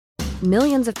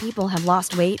Millions of people have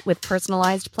lost weight with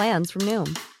personalized plans from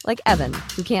Noom. Like Evan,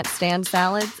 who can't stand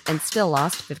salads and still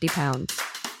lost 50 pounds.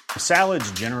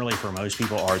 Salads generally for most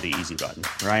people are the easy button,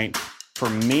 right? For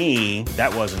me,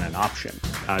 that wasn't an option.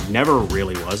 I never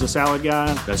really was a salad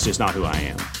guy. That's just not who I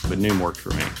am. But Noom worked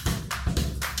for me.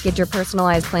 Get your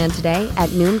personalized plan today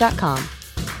at Noom.com.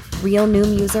 Real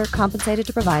Noom user compensated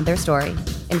to provide their story.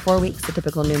 In 4 weeks, the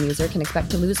typical Noom user can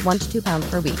expect to lose 1 to 2 pounds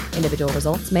per week. Individual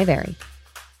results may vary.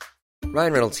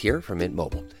 Ryan Reynolds here from Mint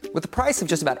Mobile. With the price of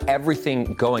just about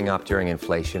everything going up during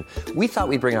inflation, we thought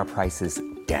we'd bring our prices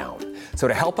down. So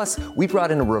to help us, we brought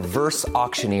in a reverse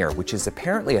auctioneer, which is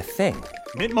apparently a thing.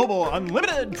 Mint Mobile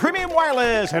Unlimited Premium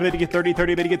Wireless. How to get 30,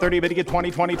 30, bit to get 30, bit to get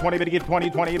 20, 20, 20, bit to get 20,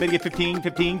 20, bit to get 15,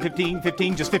 15, 15,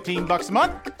 15, just $15 a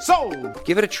month? Sold!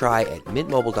 Give it a try at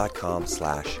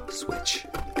mintmobile.com/switch.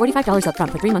 $45 up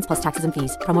front for 3 months plus taxes and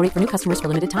fees. Promo rate for new customers for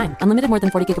limited time. Unlimited more than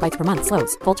 40 gigabytes per month.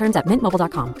 Slows full terms at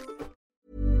mintmobile.com.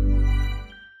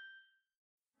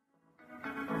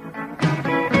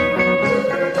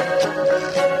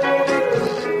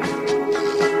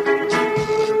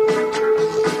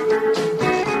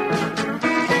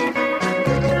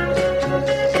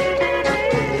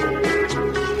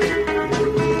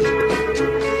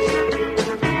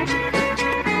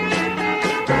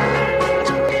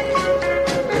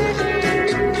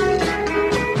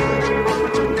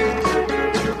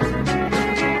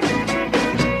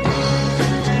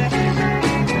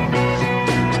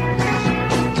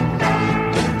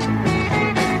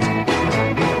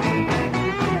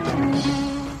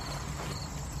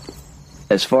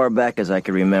 As far back as I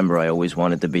can remember, I always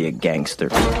wanted to be a gangster.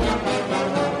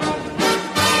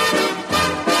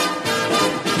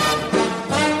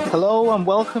 Hello and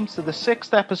welcome to the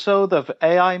 6th episode of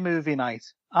AI Movie Night.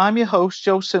 I'm your host,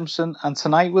 Joe Simpson, and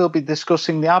tonight we'll be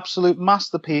discussing the absolute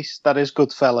masterpiece that is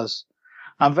Goodfellas.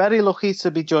 I'm very lucky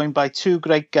to be joined by two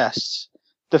great guests.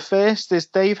 The first is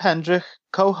Dave Hendrick,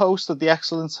 co-host of the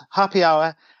excellent Happy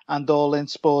Hour and All In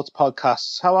Sports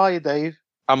podcasts. How are you, Dave?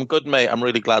 I'm good, mate. I'm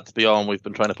really glad to be on. We've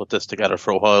been trying to put this together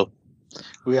for a while.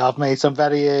 We have, mate. I'm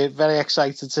very, very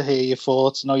excited to hear your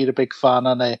thoughts. I know you're a big fan,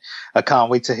 and I can't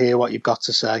wait to hear what you've got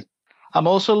to say. I'm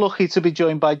also lucky to be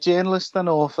joined by journalist and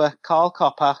author Carl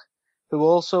Koppach, who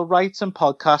also writes and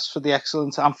podcasts for the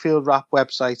excellent Anfield Rap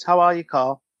website. How are you,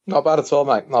 Carl? Not bad at all,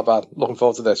 mate. Not bad. Looking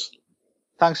forward to this.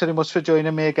 Thanks very much for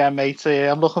joining me again, mate.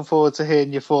 I'm looking forward to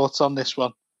hearing your thoughts on this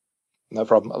one. No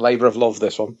problem. A labour of love,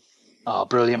 this one. Oh,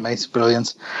 brilliant, mate.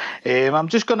 Brilliant. I'm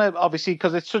just going to, obviously,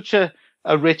 because it's such a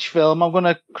rich film, I'm going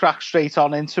to crack straight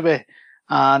on into it.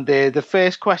 And the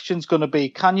first question's going to be,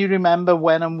 can you remember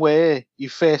when and where you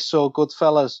first saw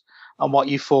Goodfellas and what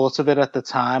you thought of it at the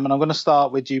time? And I'm going to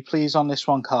start with you, please, on this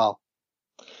one, Carl.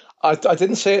 I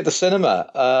didn't see it at the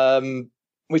cinema,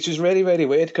 which is really, really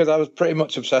weird because I was pretty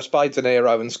much obsessed by De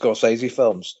Niro and Scorsese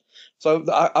films. So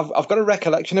I've got a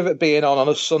recollection of it being on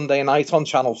a Sunday night on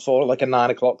Channel 4, like a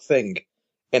 9 o'clock thing,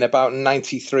 in about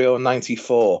 93 or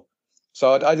 94.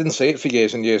 So I didn't see it for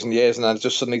years and years and years, and I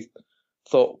just suddenly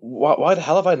thought, why the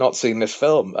hell have I not seen this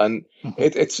film? And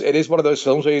it is one of those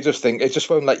films where you just think, it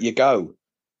just won't let you go.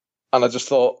 And I just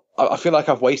thought, I feel like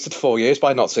I've wasted 4 years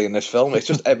by not seeing this film. It's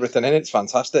just everything in it's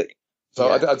fantastic. So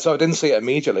yeah. I didn't see it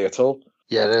immediately at all.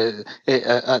 Yeah,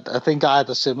 I think I had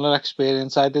a similar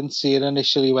experience. I didn't see it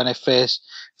initially when it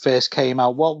first came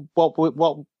out. What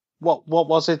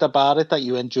was it about it that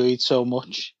you enjoyed so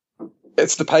much?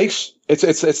 It's the pace. It's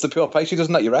the pure pace. He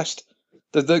doesn't let you rest.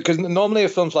 Because normally in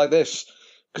films like this,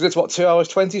 because it's 2 hours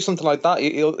 20, something like that.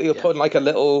 He'll put in like a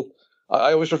little.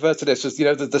 I always refer to this as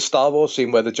the Star Wars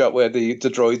scene where the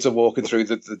droids are walking through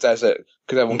the desert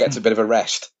because everyone gets a bit of a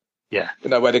rest. Yeah,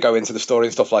 where they go into the story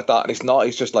and stuff like that, and it's not.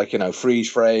 He's just like freeze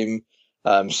frame,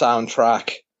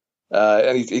 soundtrack,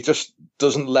 and he just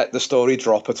doesn't let the story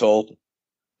drop at all.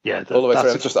 Yeah, all the way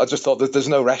through. I just thought that there's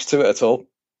no rest to it at all.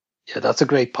 Yeah, that's a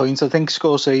great point. I think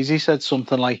Scorsese said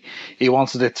something like he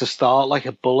wanted it to start like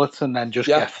a bullet and then just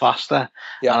get faster.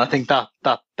 Yeah, and I think that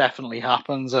definitely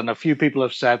happens. And a few people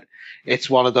have said it's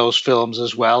one of those films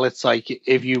as well. It's like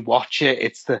if you watch it,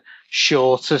 it's the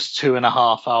shortest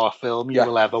 2.5 hour film you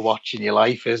will ever watch in your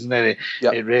life, isn't it?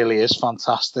 It really is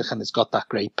fantastic, and it's got that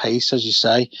great pace, as you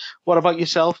say. What about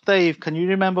yourself, Dave? Can you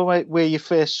remember where you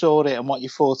first saw it and what you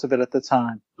thought of it at the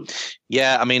time?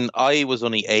 Yeah, I mean, I was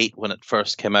only 8 when it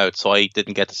first came out, so I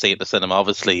didn't get to see it in the cinema,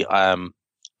 obviously. I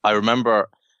remember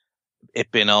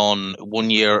it being on one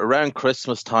year around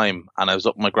Christmas time, and I was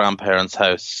up at my grandparents'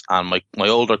 house, and my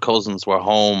older cousins were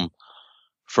home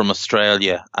from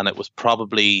Australia, and it was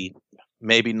probably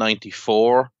maybe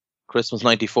 94, Christmas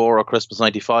 94 or Christmas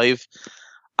 95,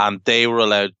 and they were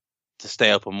allowed to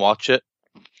stay up and watch it.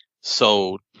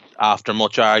 So after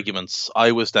much arguments,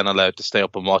 I was then allowed to stay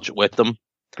up and watch it with them.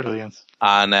 Brilliant.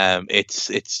 And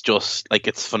it's just like,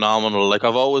 it's phenomenal. Like,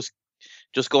 I've always,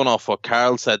 just going off what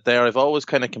Carl said there, I've always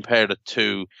kind of compared it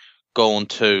to going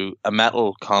to a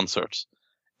metal concert,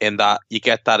 in that you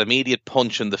get that immediate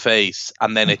punch in the face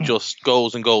and then it just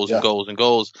goes and goes and goes and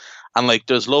goes. And like,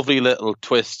 there's lovely little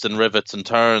twists and rivets and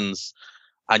turns,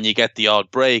 and you get the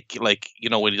odd break, like, you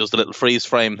know, when he does the little freeze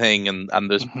frame thing, and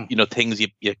there's, you know, things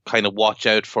you kind of watch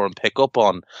out for and pick up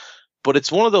on. But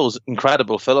it's one of those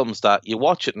incredible films that you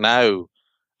watch it now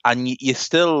and you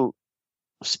still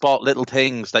spot little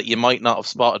things that you might not have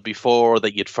spotted before,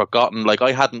 that you'd forgotten. Like,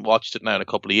 I hadn't watched it now in a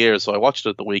couple of years, so I watched it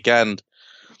at the weekend,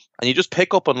 and you just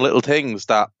pick up on little things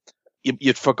that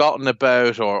you'd forgotten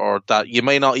about, or that you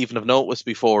may not even have noticed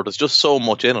before. There's just so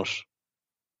much in it.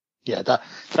 Yeah,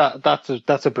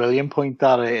 that's a brilliant point.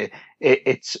 That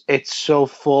it's so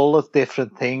full of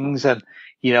different things, and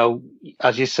you know,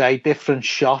 as you say, different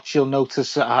shots. You'll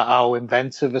notice how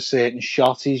inventive a certain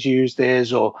shot he's used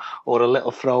is, or a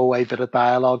little throwaway bit of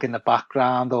dialogue in the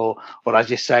background, or as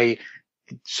you say,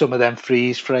 some of them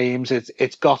freeze frames.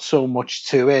 It's got so much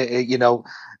to it. You know,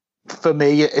 for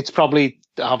me, it's probably,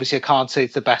 obviously I can't say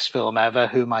it's the best film ever.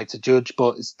 Who am I to judge?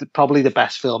 But it's probably the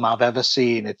best film I've ever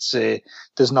seen. It's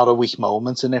there's not a weak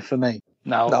moment in it for me.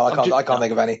 No, I can't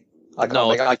think of any. I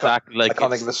can't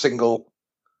think of a single.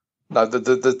 No,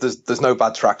 there's no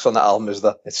bad tracks on that album, is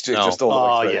there? It's just all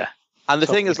the way through. Yeah. And the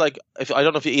thing is, like, I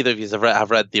don't know if either of you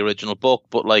have read the original book,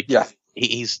 but like,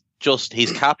 he's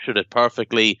captured it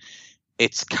perfectly.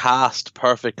 It's cast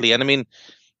perfectly, and I mean,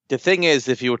 the thing is,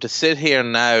 if you were to sit here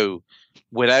now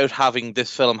without having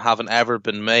this film having ever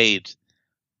been made,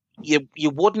 you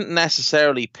wouldn't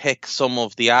necessarily pick some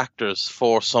of the actors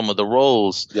for some of the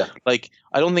roles. Yeah. Like,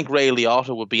 I don't think Ray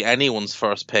Liotta would be anyone's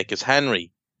first pick as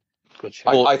Henry. Good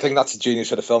shot. I think that's a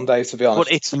genius of the film, Dave, to be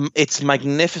honest. But it's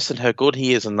magnificent how good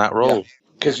he is in that role.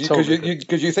 Because you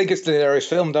think it's De Niro's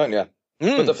film, don't you?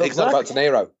 But the film's not about De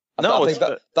Niro. I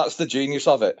think that's the genius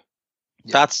of it.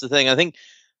 Yeah. That's the thing. I think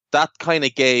that kind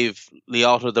of gave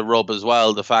Liotta the rub as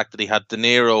well, the fact that he had De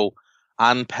Niro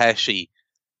and Pesci,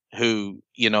 who,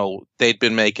 you know, they'd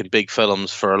been making big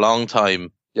films for a long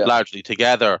time, largely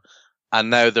together, and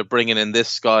now they're bringing in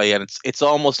this guy, and it's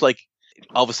almost like,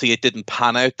 obviously it didn't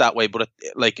pan out that way, but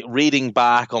like, reading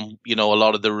back on, you know, a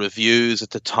lot of the reviews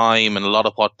at the time and a lot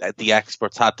of what the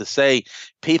experts had to say,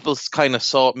 people kind of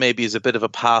saw it maybe as a bit of a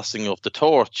passing of the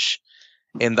torch,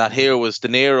 in that here was De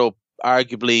Niro,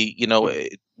 arguably, you know,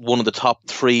 one of the top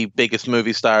 3 biggest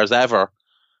movie stars ever.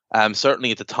 Certainly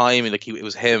at the time, like, it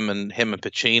was him and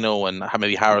Pacino and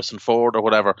maybe Harrison Ford or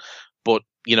whatever. But,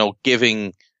 you know,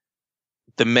 giving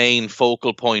the main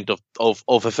focal point of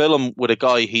a film with a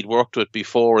guy he'd worked with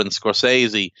before in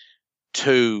Scorsese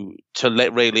to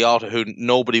Ray Liotta, who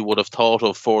nobody would have thought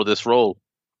of for this role.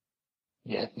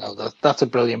 Yeah, no, that's a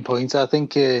brilliant point. I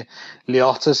think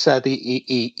Liotta said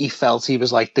he felt he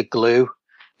was like the glue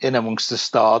in amongst the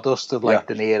stardust of like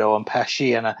De Niro and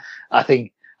Pesci, and I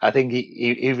think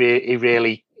he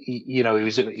really, you know, it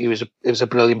was a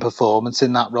brilliant performance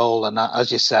in that role, and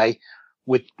as you say,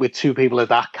 with 2 people of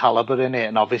that caliber in it,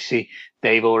 and obviously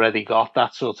they've already got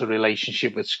that sort of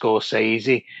relationship with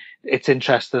Scorsese. It's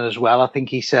interesting as well. I think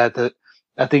he said that,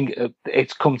 I think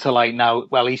it's come to light now.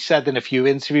 Well, he said in a few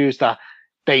interviews that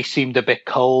they seemed a bit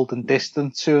cold and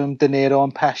distant to him, De Niro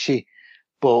and Pesci,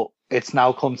 but it's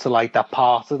now come to light that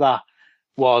part of that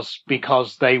was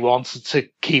because they wanted to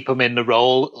keep him in the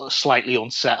role slightly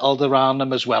unsettled around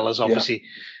them, as well as obviously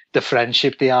the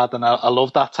friendship they had. And I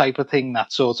love that type of thing.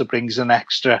 That sort of brings an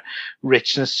extra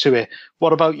richness to it.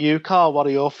 What about you, Carl? What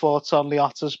are your thoughts on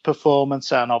Liotta's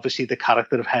performance and obviously the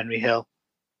character of Henry Hill?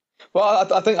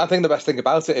 Well, I think the best thing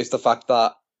about it is the fact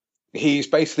that he's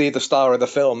basically the star of the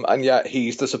film, and yet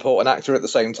he's the supporting actor at the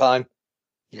same time.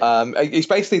 Yeah. He's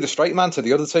basically the straight man to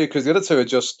the other 2, because the other 2 are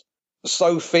just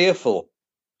so fearful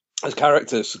as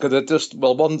characters. Because they're just,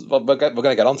 we're going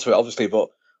to get onto it, obviously, but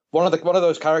one of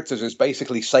those characters is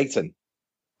basically Satan.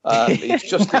 He's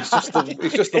just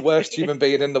the worst human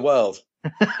being in the world.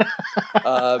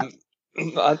 And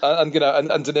you know,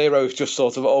 and De Niro is just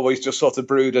sort of always just sort of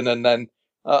brooding, and then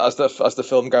as the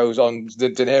film goes on,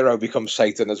 De Niro becomes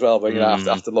Satan as well. But you know,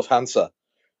 after Lufthansa.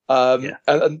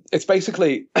 And it's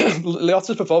basically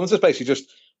Liotta's performance is basically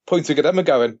just pointing at them and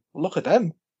going, "Look at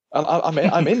them,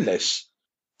 I'm in this."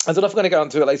 I don't know if I'm going to get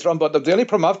onto it later on, but the only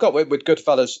problem I've got with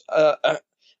Goodfellas,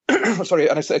 sorry,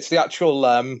 and it's the actual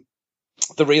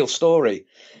the real story,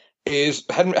 is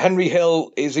Henry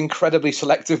Hill is incredibly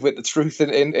selective with the truth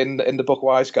in the book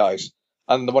Wise Guys,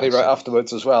 and what he wrote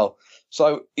afterwards as well.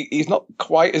 So he's not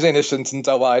quite as innocent and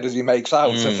doe-eyed as he makes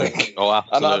out, I think. Oh,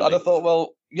 absolutely. And I thought,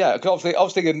 well, yeah, because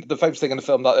obviously the famous thing in the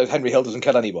film that Henry Hill doesn't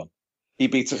kill anyone. He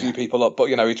beats a few people up, but,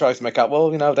 he tries to make out,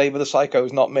 well, they were the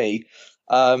psychos, not me.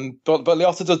 But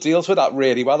Liotta deals with that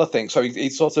really well, I think. So he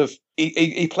sort of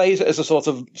he plays it as a sort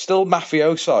of still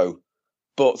mafioso,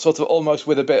 but sort of almost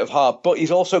with a bit of heart. But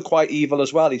he's also quite evil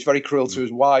as well. He's very cruel to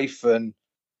his wife, and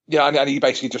and he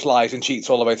basically just lies and cheats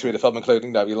all the way through the film,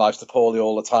 including he lies to Paulie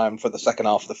all the time for the second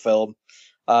half of the film.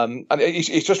 And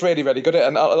he's just really, really good at it.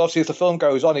 And obviously, as the film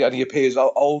goes on, and he appears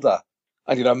older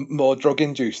and more drug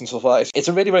induced and stuff like that. It's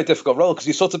a really, really difficult role because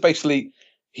he's sort of basically.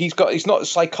 He's not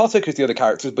as psychotic as the other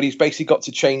characters, but he's basically got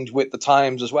to change with the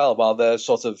times as well, while they're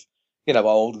sort of,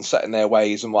 old and set in their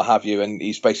ways and what have you. And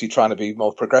he's basically trying to be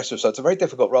more progressive. So it's a very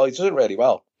difficult role. He does it really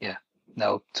well. Yeah,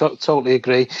 no, totally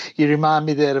agree. You remind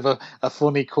me there of a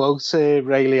funny quote Ray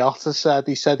Liotta said.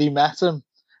 He said he met him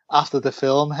after the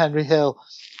film, Henry Hill.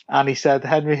 And he said,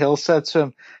 Henry Hill said to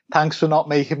him, "Thanks for not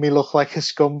making me look like a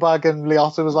scumbag." And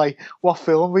Liotta was like, "What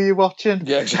film were you watching?"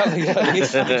 Yeah, exactly. Yeah,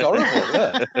 it's horrible,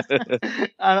 yeah.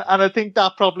 and I think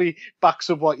that probably backs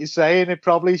up what you're saying. It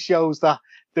probably shows that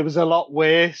there was a lot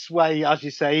worse way, as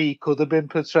you say, he could have been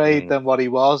portrayed than what he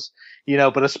was.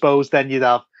 But I suppose then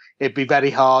it'd be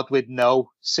very hard with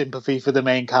no sympathy for the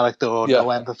main character or no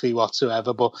empathy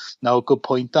whatsoever. But no, good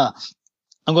point there.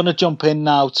 I'm going to jump in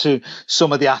now to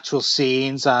some of the actual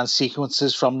scenes and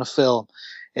sequences from the film.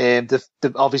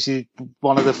 Obviously,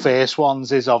 one of the first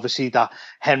ones is obviously that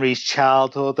Henry's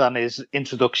childhood and his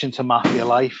introduction to mafia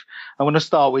life. I'm going to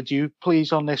start with you,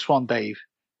 please, on this one, Dave.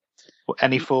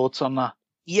 Any thoughts on that?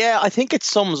 Yeah, I think it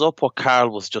sums up what Carl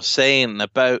was just saying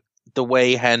about the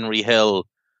way Henry Hill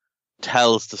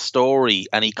tells the story,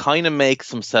 and he kind of makes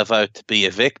himself out to be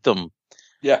a victim.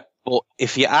 Yeah. But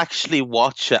if you actually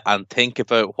watch it and think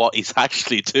about what he's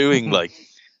actually doing, like,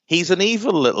 he's an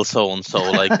evil little so-and-so,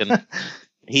 like, and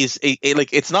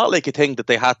it's not like a thing that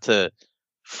they had to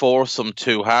force him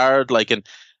too hard, like,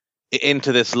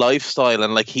 into this lifestyle.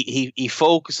 And like, he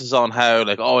focuses on how,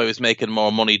 like, I was making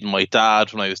more money than my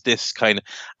dad when I was this kind of,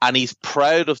 and he's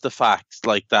proud of the fact,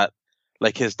 like, that,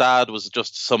 like, his dad was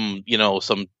just some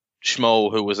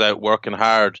schmo who was out working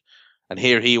hard. And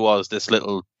here he was, this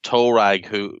little toe rag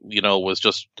who, was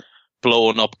just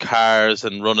blowing up cars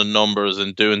and running numbers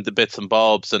and doing the bits and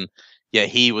bobs. And yeah,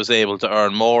 he was able to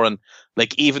earn more. And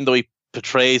like, even though he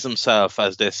portrays himself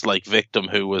as this like victim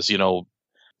who was,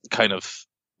 kind of,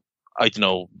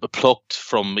 plucked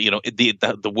from,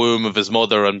 the womb of his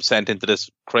mother and sent into this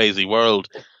crazy world,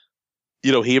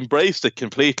 he embraced it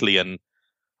completely and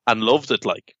loved it,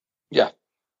 like. Yeah.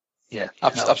 Yeah,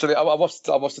 absolutely. I watched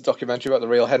the documentary about the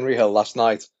real Henry Hill last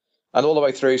night, and all the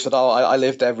way through, he said, I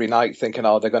lived every night thinking,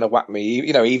 they're going to whack me,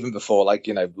 even before, like,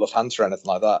 Lufthansa or anything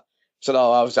like that. He said,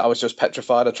 I was just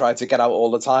petrified. I tried to get out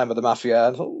all the time with the mafia.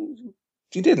 And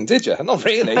you didn't, did you? Not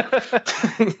really.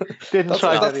 That's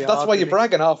why you're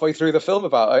bragging halfway through the film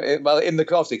about it. Well, in the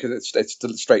obviously, because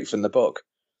it's straight from the book.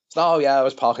 So, I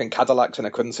was parking Cadillacs and I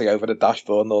couldn't see over the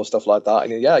dashboard and all stuff like that.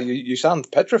 And yeah, you sound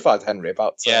petrified, Henry,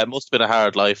 about yeah, it must have been a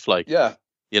hard life, like. Yeah.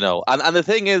 And the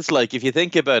thing is, like, if you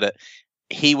think about it,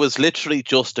 he was literally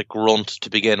just a grunt to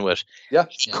begin with. Yeah.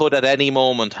 He could at any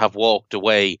moment have walked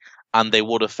away and they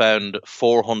would have found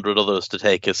 400 others to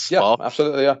take his spot. Yeah,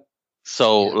 absolutely, yeah.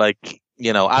 So, like,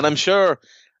 and I'm sure,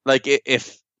 like,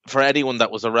 if for anyone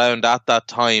that was around at that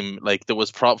time, like, there was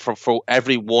for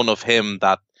every one of him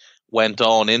that went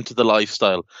on into the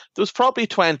lifestyle, there was probably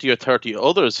 20 or 30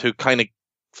 others who kind of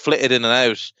flitted in and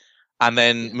out and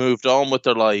then moved on with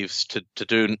their lives to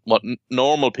do what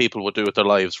normal people would do with their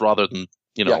lives rather than,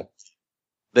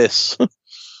 this.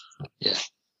 Yeah.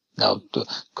 No,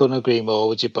 couldn't agree more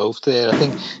with you both there. I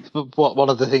think one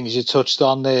of the things you touched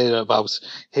on there about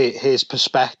his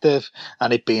perspective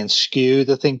and it being skewed,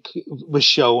 I think was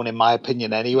shown, in my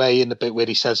opinion anyway, in the bit where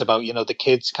he says about, the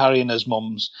kids carrying his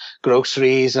mum's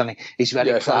groceries, and he's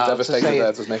very proud to say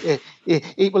there, doesn't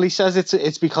he? Well, he says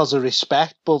it's because of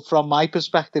respect, but from my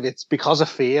perspective, it's because of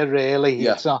fear, really.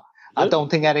 Yeah. It's not, I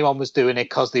don't think anyone was doing it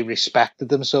because they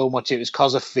respected him so much. It was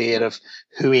because of fear of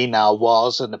who he now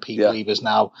was and the people he was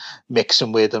now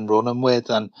mixing with and running with.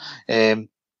 And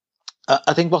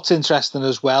I think what's interesting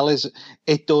as well is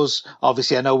it does,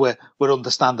 obviously, I know we're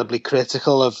understandably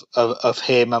critical of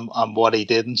him and what he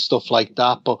did and stuff like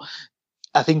that. But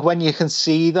I think when you can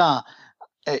see that,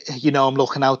 I'm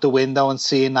looking out the window and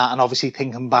seeing that, and obviously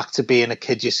thinking back to being a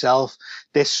kid yourself,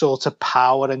 this sort of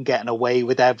power and getting away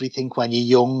with everything when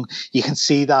you're young, you can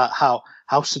see that how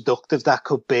seductive that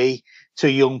could be a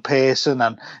young person,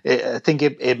 and I think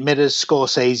it mirrors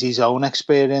Scorsese's own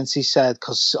experience. He said,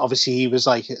 because obviously he was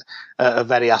like a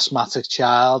very asthmatic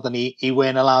child, and he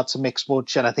weren't allowed to mix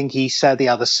much. And I think he said he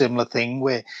had a similar thing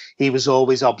where he was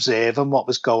always observing what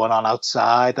was going on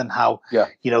outside and how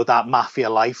that mafia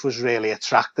life was really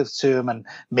attractive to him. And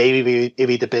maybe if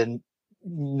he'd have been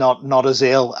not as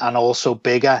ill and also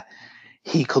bigger,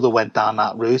 he could have went down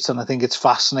that route. And I think it's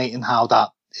fascinating how that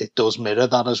it does mirror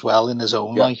that as well in his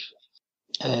own life.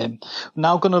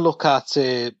 Now going to look at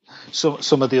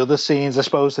some of the other scenes. I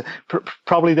suppose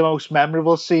probably the most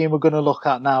memorable scene we're going to look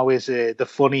at now is the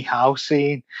funny house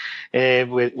scene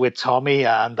with Tommy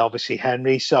and obviously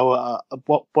Henry. So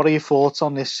what are your thoughts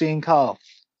on this scene, Carl?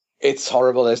 It's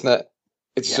horrible, isn't it?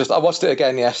 It's just, I watched it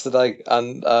again yesterday,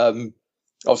 and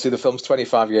obviously the film's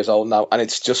 25 years old now, and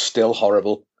it's just still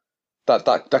horrible.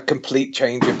 That complete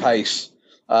change in pace.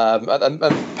 And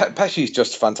Pesci's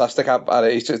just fantastic at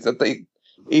it.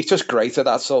 He's just great at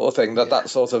that sort of thing. That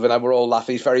sort of, and we're all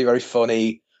laughing. He's very, very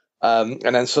funny. And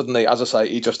then suddenly, as I say,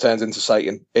 he just turns into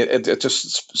Satan. It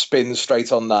just spins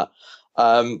straight on that.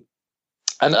 And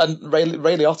Ray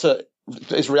Liotta,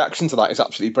 his reaction to that is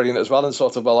absolutely brilliant as well. And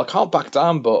sort of, well, I can't back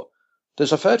down, but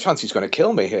there's a fair chance he's going to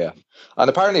kill me here. And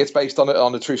apparently, it's based on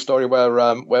a true story where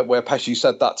Pesci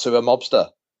said that to a mobster.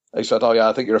 He said, "Oh yeah,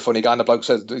 I think you're a funny guy." And the bloke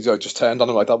said, just turned on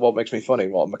him like that. What makes me funny?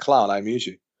 What, I'm a clown. I amuse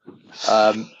you.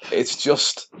 It's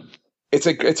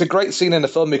a great scene in the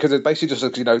film because it basically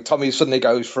just, Tommy suddenly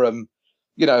goes from,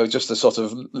 just a sort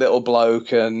of little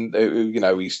bloke and,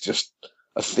 he's just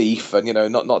a thief and,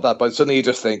 not that, but suddenly you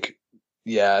just think,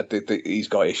 yeah, he's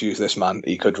got issues, this man.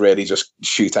 He could really just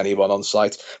shoot anyone on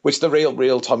sight, which the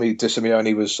real Tommy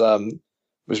DeSimeone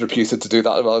was reputed to do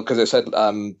that as well, because it said,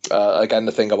 again,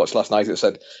 the thing I watched last night, it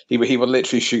said he would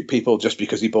literally shoot people just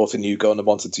because he bought a new gun and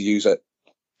wanted to use it.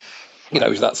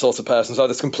 He's that sort of person. So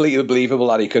it's completely believable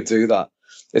that he could do that.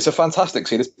 It's a fantastic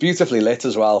scene. It's beautifully lit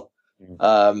as well.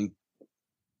 God,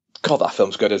 that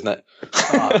film's good, isn't it?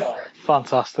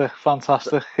 Fantastic.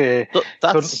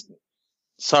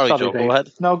 Sorry, Joe, Dave. go ahead.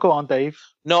 No, go on, Dave.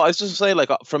 No, I was just saying,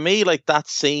 for me, that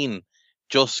scene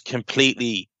just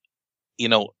completely,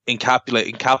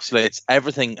 encapsulates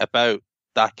everything about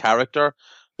that character.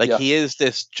 He is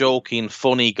this joking,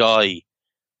 funny guy,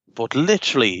 but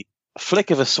literally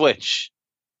flick of a switch,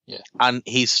 and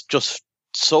he's just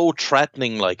so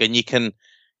threatening, and you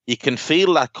can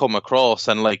feel that come across.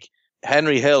 And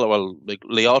Henry Hill,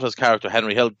 Liotta's character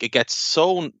Henry Hill, it gets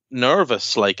so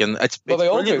nervous, and it's they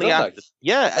all do, brilliantly don't acted.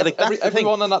 Yeah,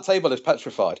 everyone on that table is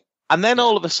petrified. And then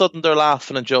all of a sudden they're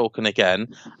laughing and joking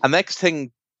again. And next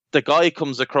thing, the guy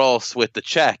comes across with the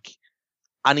check,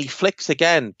 and he flicks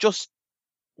again, just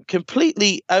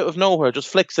completely out of nowhere, just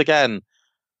flicks again,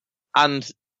 and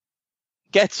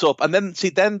gets up, and then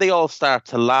they all start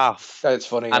to laugh. It's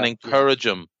funny and encourage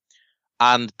him,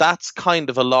 and that's kind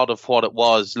of a lot of what it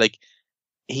was.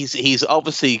 He's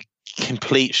obviously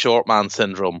complete short man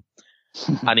syndrome,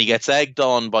 and he gets egged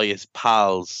on by his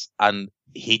pals, and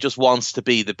he just wants to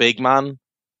be the big man.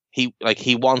 He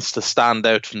wants to stand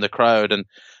out from the crowd, and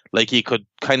he could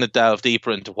kind of delve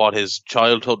deeper into what his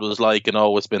childhood was like, and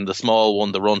always been the small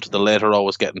one, the run to the litter,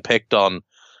 always getting picked on,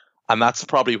 and that's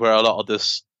probably where a lot of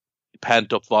this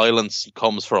pent-up violence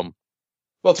comes from.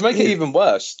 Well, to make it even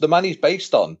worse, the man he's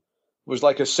based on was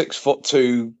a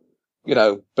 6'2",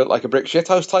 built like a brick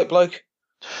shithouse type bloke.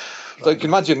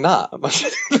 Imagine that.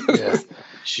 Yeah.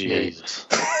 Jesus.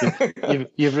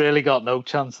 You've really got no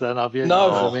chance then, have you? No.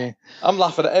 You know what I mean? I'm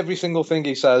laughing at every single thing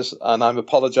he says, and I'm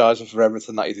apologising for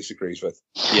everything that he disagrees with.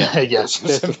 Yeah. Yes.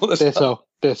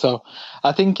 Ditto.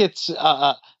 I think it's...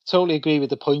 I totally agree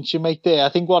with the points you make there. I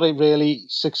think what it really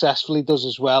successfully does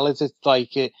as well is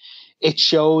it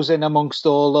shows in amongst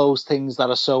all those things that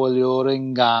are so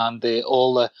alluring and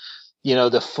all the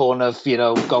the fun of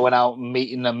going out and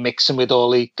meeting and mixing with all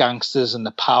the gangsters and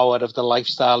the power of the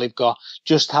lifestyle they've got,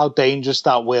 just how dangerous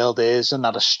that world is, and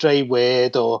that a stray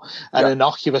word or an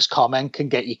innocuous comment can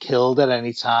get you killed at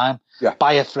any time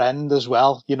by a friend as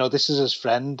well. This is his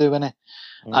friend doing it.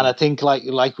 And I think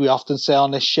like we often say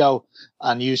on this show,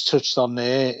 and you touched on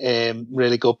there,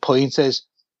 really good point, is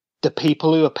the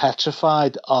people who are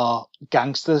petrified are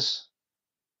gangsters.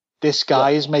 This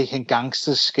guy is making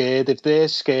gangsters scared. If they're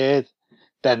scared,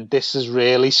 then this is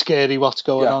really scary what's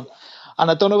going on. And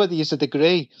I don't know whether you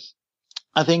agree.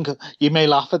 I think you may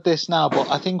laugh at this now, but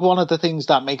I think one of the things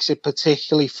that makes it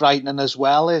particularly frightening as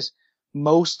well is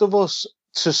most of us,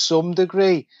 to some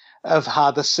degree, have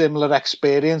had a similar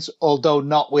experience, although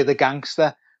not with a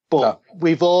gangster. But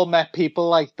we've all met people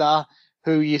like that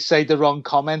who you say the wrong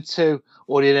comment to,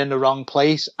 or you're in the wrong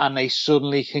place, and they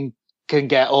suddenly can can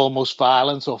get almost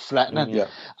violent or threatening.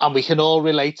 And we can all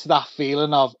relate to that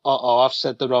feeling of, I've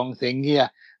said the wrong thing here.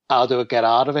 How do I get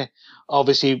out of it?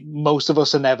 Obviously, most of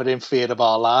us are never in fear of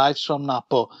our lives from that,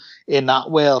 but in that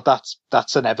world,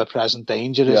 that's an ever-present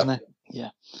danger, isn't it?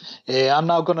 Yeah. I'm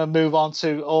now going to move on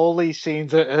to all these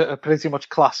scenes are pretty much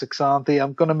classics, aren't they?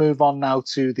 I'm going to move on now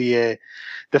to the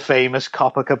famous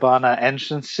Copacabana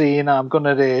entrance scene. I'm going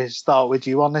to start with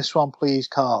you on this one, please,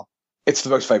 Carl. It's the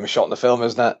most famous shot in the film,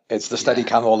 isn't it? It's the steady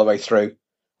cam all the way through.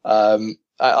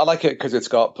 I like it because it's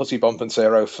got Pussy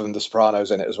Bompensero from The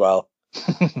Sopranos in it as well.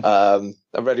 I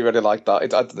really, really like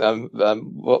that.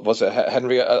 What was it,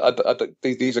 Henry?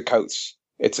 These are coats.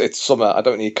 It's summer. I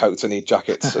don't need coats. I need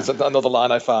jackets. It's another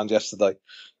line I found yesterday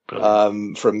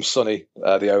from Sonny,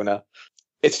 the owner.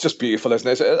 It's just beautiful, isn't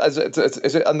it?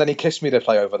 Is it? And then he kissed me to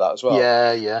play over that as well.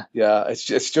 Yeah.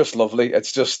 It's just lovely.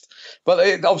 It's just, but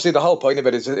obviously the whole point of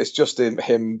it is it's just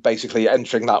him basically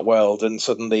entering that world, and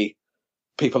suddenly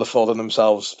people are falling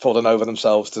over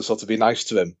themselves to sort of be nice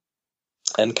to him.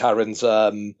 And Karen's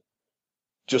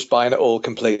just buying it all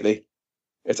completely.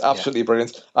 It's absolutely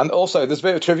brilliant. And also, there's a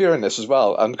bit of trivia in this as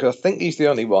well, and because I think he's the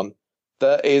only one.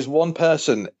 There is one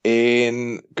person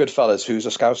in Goodfellas who's a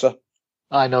Scouser.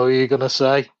 I know what you're going to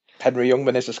say. Henry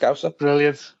Youngman is a Scouser.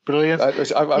 Brilliant. I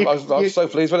was so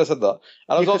pleased when I said that.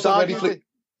 And I was also really pleased.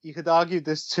 You could argue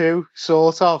there's two,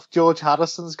 sort of. George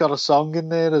Harrison's got a song in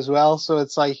there as well, so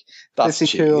it's like, that's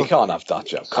pretty cheap. cool. You can't have that,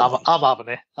 Joe. I'm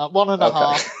having it.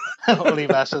 1.5. Only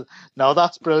messing. No,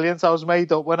 that's brilliant. I was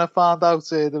made up when I found out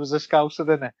there was a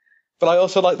Scouser in it. But I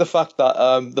also like the fact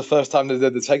that the first time they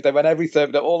did the take, they went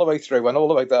all the way through, went all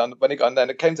the way down, and then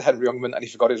it came to Henry Youngman and he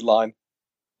forgot his line.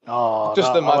 Oh,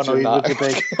 just imagine that.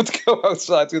 To go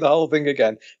outside, do the whole thing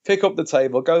again, pick up the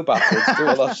table, go backwards, do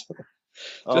all that.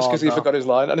 Just because he forgot his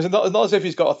line. And it's not as if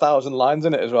he's got 1,000 lines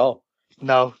in it as well.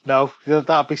 No.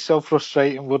 That'd be so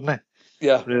frustrating, wouldn't it?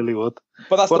 Yeah. It really would.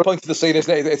 But that's the point of the scene,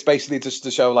 isn't it? It's basically just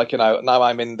to show, like, now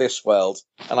I'm in this world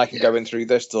and I can go in through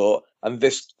this door, and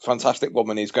this fantastic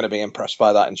woman is going to be impressed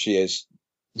by that, and she is.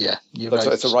 Yeah,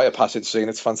 it's a rite of passage scene.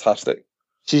 It's fantastic.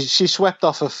 She swept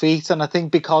off her feet, and I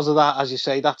think because of that, as you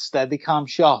say, that Steadicam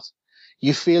shot,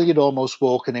 you feel you're almost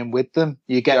walking in with them.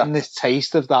 You're getting this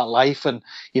taste of that life, and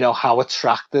how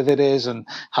attractive it is and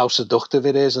how seductive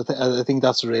it is. I think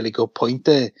that's a really good point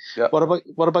there. Yeah.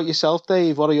 What about yourself,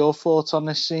 Dave? What are your thoughts on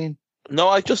this scene? No,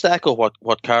 I just echo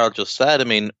what Carl just said. I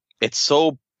mean, it's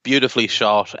so beautifully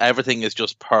shot. Everything is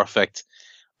just perfect.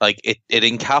 Like it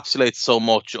encapsulates so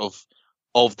much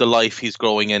of the life he's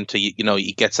growing into.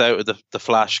 He gets out of the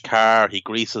flash car. He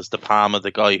greases the palm of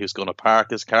the guy who's going to park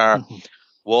his car.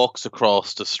 Walks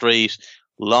across the street,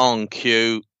 long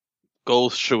queue,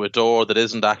 goes through a door that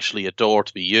isn't actually a door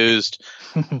to be used.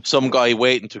 Some guy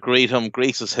waiting to greet him,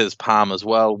 greases his palm as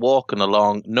well, walking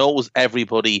along, knows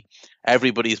everybody's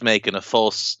making a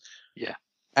fuss. Yeah.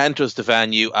 Enters the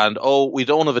venue and, we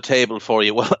don't have a table for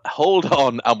you. Well, hold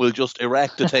on and we'll just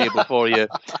erect a table for you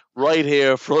right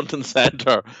here, front and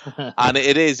center. And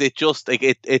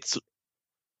it's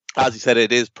as you said,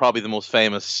 it is probably the most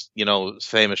famous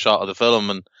shot of the film,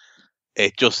 and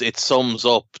it sums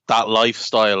up that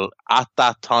lifestyle at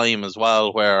that time as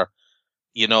well, where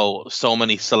so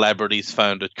many celebrities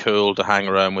found it cool to hang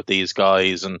around with these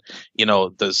guys, and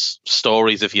there's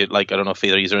stories, if you like, I don't know if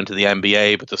either you're into the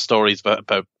NBA, but there's stories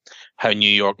about how New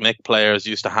York Knicks players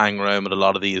used to hang around with a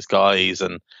lot of these guys,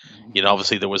 and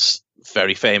obviously there was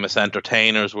very famous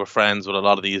entertainers were friends with a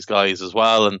lot of these guys as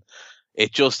well, and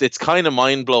it's kind of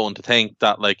mind-blowing to think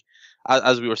that, like,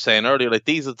 as we were saying earlier, like,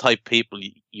 these are the type of people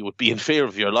you would be in fear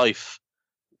of your life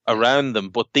around them.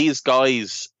 But these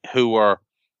guys who were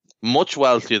much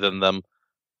wealthier than them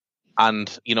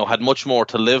and, had much more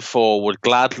to live for would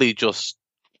gladly just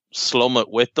slum it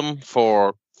with them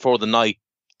for the night.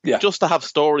 Yeah. Just to have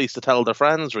stories to tell their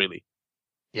friends, really.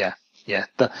 Yeah. Yeah,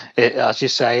 as you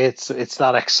say, it's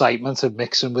that excitement of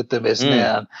mixing with them, isn't it?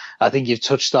 And I think you've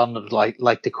touched on,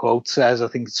 like the quote says, I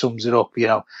think it sums it up,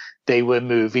 they were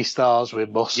movie stars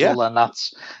with muscle, and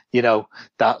that's,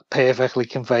 that perfectly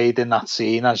conveyed in that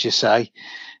scene, as you say.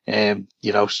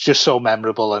 It's just so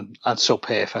memorable and so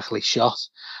perfectly shot.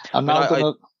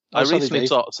 I recently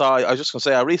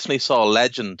saw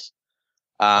Legend.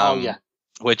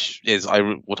 Which is, I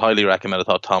would highly recommend. I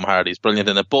thought Tom Hardy's brilliant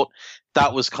in it, but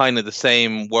that was kind of the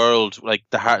same world. Like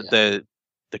the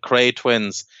Cray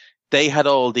twins, they had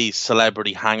all these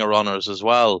celebrity hanger-oners as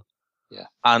well. Yeah,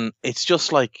 and it's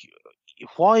just like,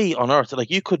 why on earth? Like,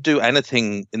 you could do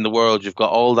anything in the world. You've got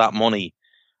all that money,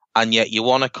 and yet you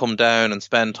want to come down and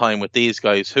spend time with these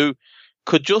guys who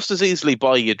could just as easily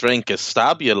buy you a drink as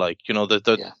stab you. Like,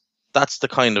 that's the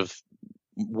kind of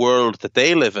world that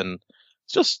they live in.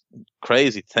 It's just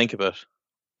crazy to think about.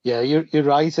 Yeah, you're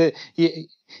right.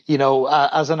 You know,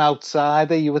 as an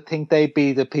outsider, you would think they'd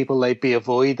be the people they'd be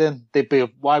avoiding.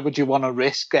 Why would you want to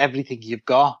risk everything you've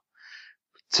got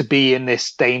to be in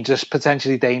this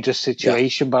potentially dangerous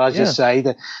situation? Yeah. But as you say,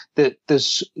 that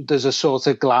there's a sort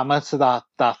of glamour to that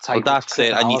type. Well, that's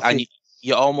it, and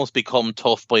you almost become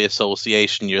tough by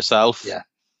association yourself.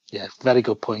 Yeah, very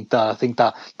good point. I think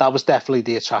that was definitely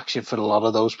the attraction for a lot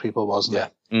of those people, wasn't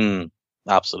it?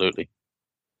 Absolutely.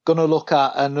 Going to look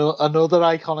at another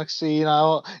iconic scene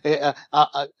now.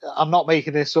 I'm not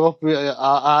making this up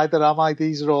either, am I?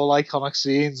 These are all iconic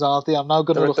scenes, aren't they? I'm now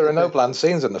going to look. There are no bland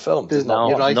scenes in the film.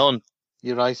 You're right. None.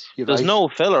 You're right. There's no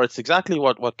filler. It's exactly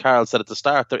what Carl said at the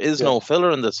start. There is no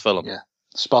filler in this film. Yeah.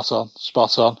 Spot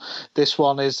on. This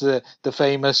one is the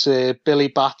famous Billy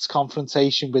Batts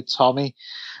confrontation with Tommy,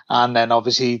 and then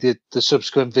obviously the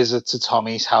subsequent visit to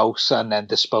Tommy's house and then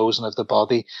disposing of the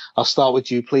body. I'll start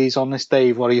with you, please, on this,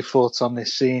 Dave. What are your thoughts on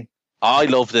this scene? I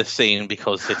love this scene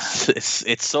because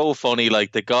it's so funny.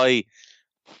 Like, the guy,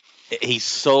 he's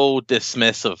so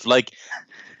dismissive. Like,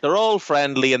 they're all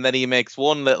friendly, and then he makes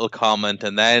one little comment,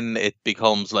 and then it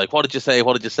becomes like, what did you say?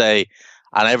 What did you say?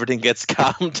 And everything gets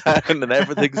calmed down and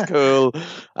everything's cool.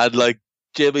 And like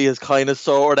Jimmy has kind of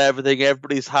sorted everything.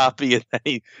 Everybody's happy. And then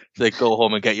he's like, go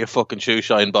home and get your fucking shoe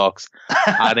shine box.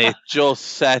 And it just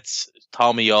sets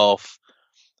Tommy off.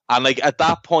 And like at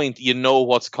that point, you know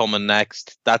what's coming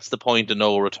next. That's the point of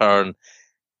no return.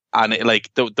 And it,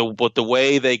 like but the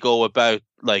way they go about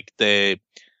like the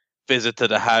visit to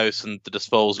the house and the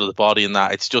disposal of the body and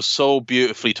that, it's just so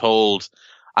beautifully told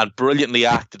and brilliantly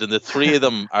acted, and the three of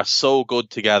them are so good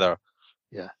together.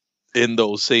 Yeah, in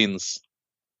those scenes.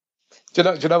 Do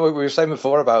you know what we were saying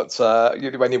before about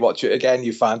when you watch it again,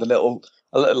 you find a little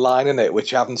line in it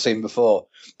which you haven't seen before.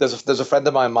 There's a friend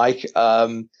of mine, Mike,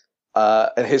 and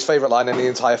his favourite line in the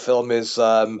entire film is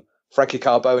Frankie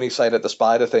Carboni saying at the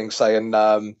spider thing, saying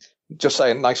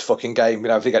nice fucking game, you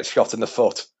know, if he gets shot in the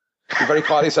foot. He very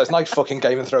quietly says, nice fucking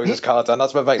game, and throws his card down.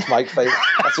 That's my mate's Mike's favourite.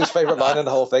 That's his favourite line in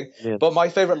the whole thing. Yeah. But my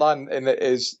favourite line in it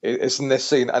is in this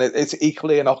scene, and it's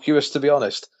equally innocuous, to be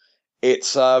honest.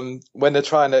 It's when they're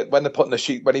putting the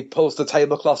sheet, when he pulls the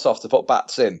tablecloths off to put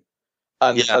Batts in,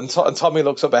 and Tommy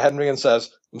looks up at Henry and says,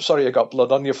 "I'm sorry you got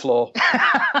blood on your floor."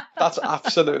 That's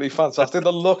absolutely fantastic.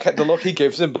 The look he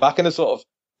gives him back in a sort of,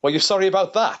 well, you're sorry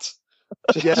about that?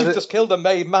 You've just killed a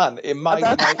made man in my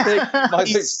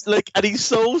he's like, and he's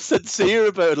so sincere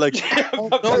about it, like,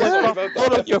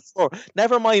 on your floor.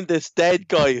 Never mind this dead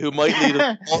guy who might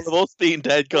lead all of us being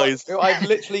dead guys. Who I've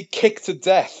literally kicked to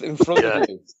death in front of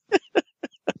you.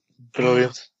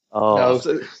 Brilliant. Oh,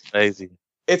 crazy.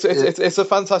 It's a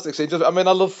fantastic scene. I mean,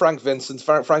 I love Frank Vincent.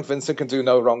 Frank Vincent can do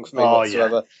no wrong for me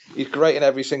whatsoever. Yeah. He's great in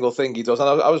every single thing he does. And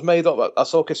I was made up. I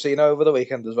saw Casino over the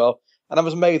weekend as well. And I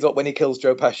was made up when he kills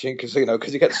Joe Pesci in Casino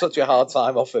because he gets such a hard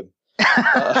time off him.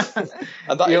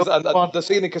 And the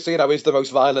scene in Casino is the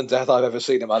most violent death I've ever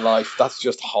seen in my life. That's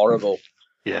just horrible.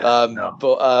 Yeah.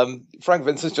 But Frank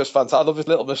Vincent's just fantastic. I love his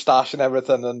little moustache and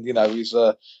everything, and you know he's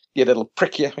your little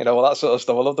prick you, you know, all that sort of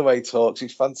stuff. I love the way he talks.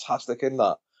 He's fantastic in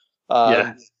that.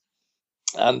 And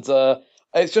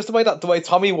it's just the way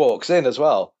Tommy walks in as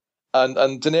well.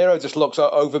 And De Niro just looks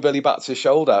over Billy Batts'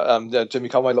 shoulder. Jimmy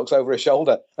Conway looks over his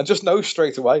shoulder and just knows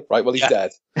straight away, right, well, he's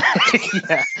dead. He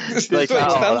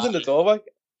stands in the doorway.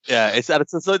 Yeah, it's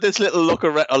this little look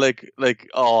around, like,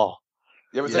 oh.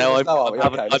 Yeah, you know,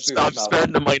 I'm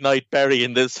spending my night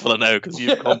burying this fella now because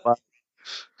you've come back.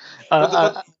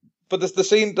 But the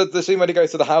scene when he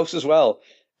goes to the house as well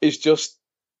is just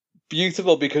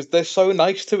beautiful because they're so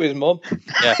nice to his mum.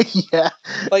 Yeah.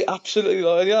 Like,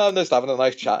 absolutely. I'm just having a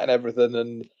nice chat and everything,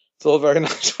 and it's all very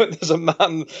nice. When there's a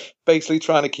man basically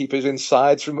trying to keep his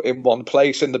insides in one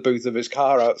place in the boot of his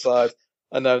car outside,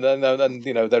 and then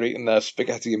you know they're eating their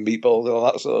spaghetti and meatballs and all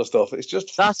that sort of stuff. It's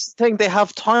just that's the thing. They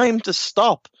have time to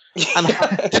stop, and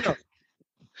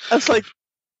it's like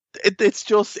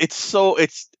it's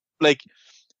like.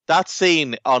 That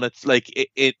scene on it's like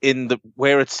in the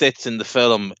where it sits in the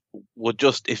film would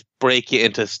just break you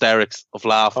into hysterics of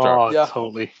laughter. Oh, yeah,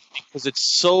 totally. Because it's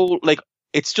so like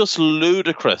it's just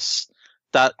ludicrous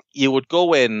that you would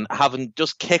go in having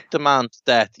just kicked a man to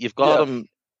death. You've got him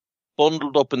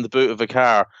bundled up in the boot of a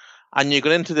car, and you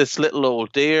go into this little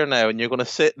old deer now, and you're going to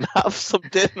sit and have some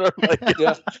dinner,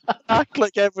 act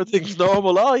like everything's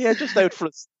normal. Oh yeah, just out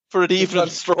for an evening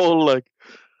stroll, like.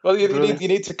 Well, you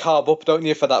need to carb up, don't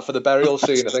you, for the burial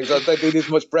scene? I think so they need as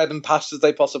much bread and pasta as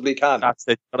they possibly can. That's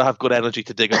it. Gotta have good energy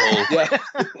to dig a hole. Yeah.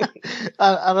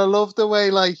 and I love the way,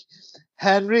 like,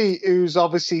 Henry, who's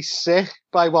obviously sick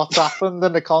by what's happened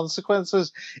and the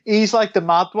consequences, he's like the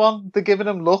mad one. They're giving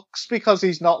him looks because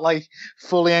he's not like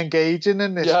fully engaging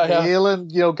in this deal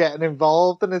and, you know, getting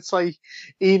involved. And it's like,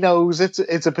 he knows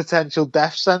it's a potential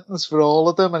death sentence for all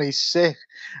of them and he's sick.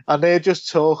 And they're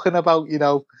just talking about, you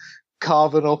know,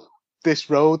 carving up this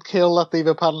roadkill that they've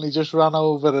apparently just ran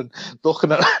over and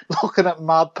looking at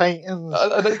mad paintings.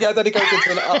 Then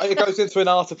he goes into an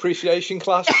art appreciation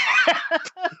class.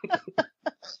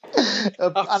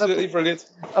 Absolutely brilliant.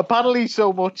 Apparently,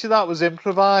 so much of that was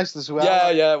improvised as well.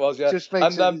 Yeah, it was. Yeah, just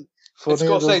makes and it's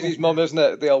Scorsese's mum, isn't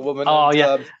it? The old woman. Oh,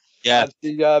 and, yeah.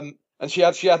 And she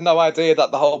had no idea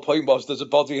that the whole point was there's a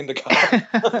body in the car.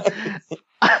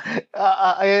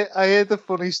 I heard the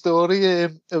funny story.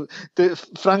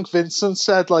 Frank Vincent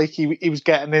said like he was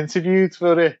getting interviewed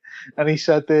for it, and he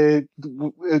said the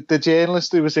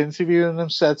journalist who was interviewing him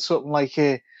said something like,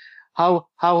 how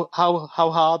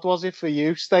hard was it for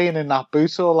you staying in that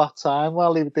boot all that time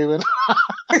while you were doing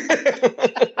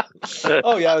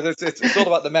Oh yeah, it's all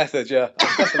about the method. Yeah,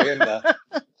 I'm definitely in there.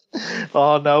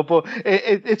 Oh no, but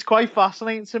it's quite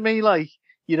fascinating to me. Like,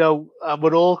 you know,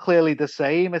 we're all clearly the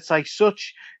same. It's like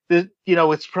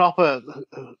it's proper,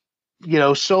 you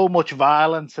know, so much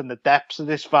violence and the depths of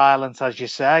this violence, as you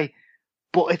say.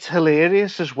 But it's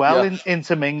hilarious as well,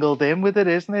 intermingled in with it,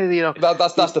 isn't it? You know,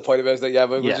 that's the point of it, isn't it? Yeah,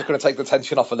 we're just going to take the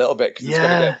tension off a little bit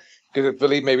because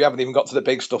believe me, we haven't even got to the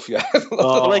big stuff yet.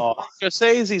 Like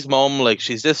Scorsese's mum, like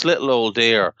she's this little old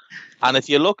dear, and if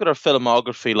you look at her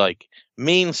filmography, like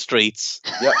Mean Streets,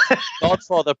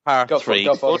 Godfather Part 3,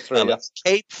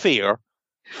 Cape Fear,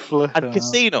 and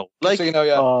Casino. Like, Casino,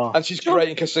 yeah. And she's great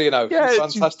in Casino. She's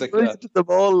fantastic. Them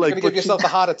all, like, you're going to give yourself a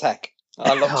heart attack.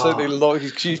 I absolutely love.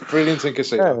 She's brilliant in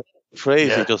Casino.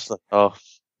 Crazy, just like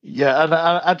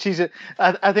and she's.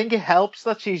 I think it helps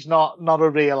that she's not a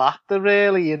real actor,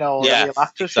 really. You know, a real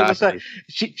actress. Exactly.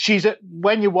 She's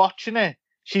when you're watching it,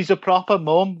 she's a proper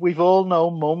mum. We've all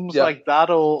known mums like that,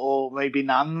 or maybe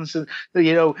nans. And,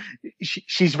 you know,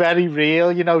 she's very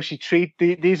real. You know,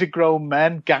 these are grown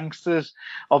men, gangsters.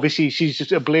 Obviously, she's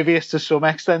just oblivious to some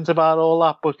extent about all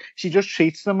that, but she just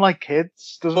treats them like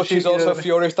kids, doesn't she? But she's also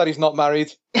furious that he's not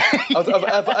married.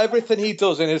 of everything he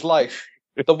does in his life,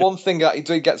 the one thing that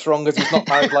he gets wrong is he's not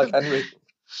married like Henry.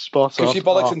 Spot on. Because she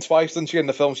bollocks him twice, doesn't she, in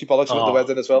the film? She bollocks him at the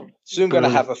wedding as well. Soon going to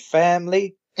have a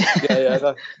family.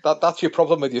 That's your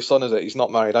problem with your son, is it? He's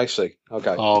not married. I see.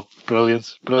 Okay. Oh, brilliant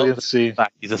scene.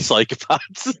 He's a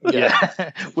psychopath.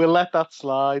 Yeah, we'll let that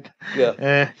slide.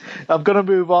 Yeah. I'm going to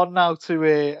move on now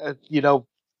to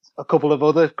a couple of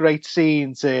other great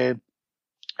scenes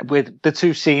with the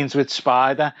two scenes with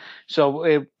Spider.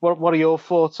 So, what are your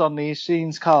thoughts on these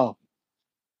scenes, Carl?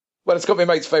 Well, it's got my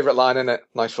mate's favourite line in it.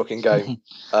 Nice fucking game.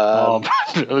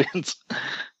 Brilliant.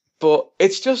 But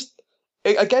it's just.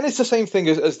 Again, it's the same thing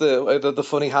as the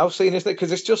funny house scene, isn't it?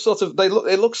 Because it's just sort of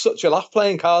it looks such a laugh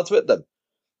playing cards with them,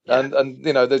 and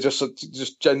you know they're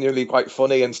just genuinely quite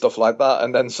funny and stuff like that.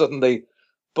 And then suddenly,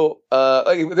 but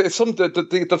it's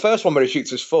the first one where he shoots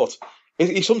his foot,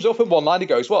 he sums it up in one line. He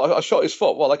goes, "Well, I shot his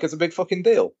foot. Well, like it's a big fucking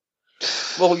deal."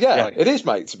 Well, it is,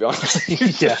 mate. To be honest, he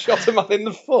just shot a man in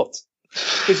the foot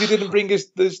because he didn't bring his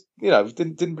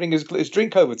didn't bring his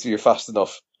drink over to you fast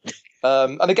enough.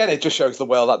 And again, it just shows the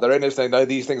world that they're in, is they know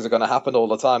these things are going to happen all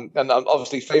the time. And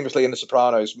obviously, famously in The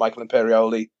Sopranos, Michael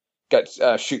Imperioli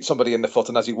shoots somebody in the foot,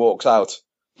 and as he walks out,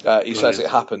 he says it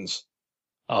happens.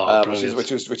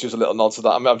 Which is a little nod to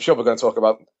that. I mean, I'm sure we're going to talk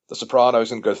about The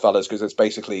Sopranos and Goodfellas because it's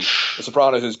basically The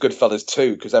Sopranos is Goodfellas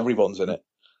 2 because everyone's in it.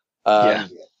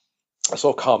 I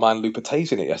saw Carmine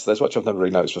Lupertase in it yesterday, which I've never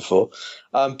really noticed before.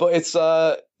 But it's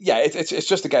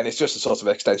just a sort of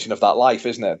extension of that life,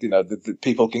 isn't it? You know, the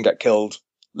people can get killed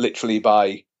literally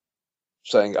by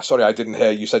saying, "Sorry, I didn't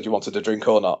hear you said you wanted a drink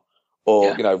or not,"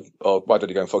 or you know, or "Why don't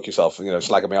you go and fuck yourself?" And, you know,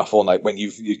 slagging me off all night when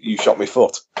you shot my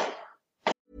foot.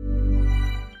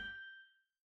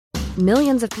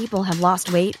 Millions of people have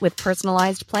lost weight with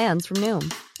personalized plans from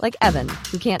Noom, like Evan,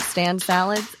 who can't stand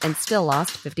salads and still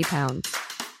lost 50 pounds.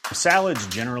 Salads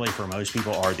generally for most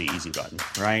people are the easy button,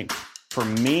 right? For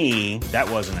me, that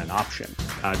wasn't an option.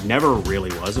 I never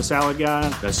really was a salad guy.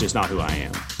 That's just not who I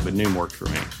am. But Noom worked for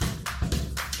me.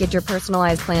 Get your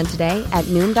personalized plan today at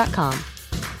Noom.com.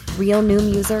 Real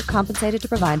Noom user compensated to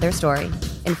provide their story.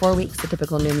 In 4 weeks, the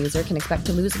typical Noom user can expect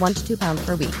to lose 1 to 2 pounds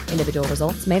per week. Individual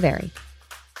results may vary.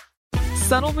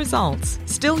 Subtle results,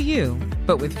 still you,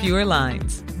 but with fewer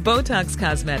lines. Botox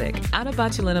Cosmetic,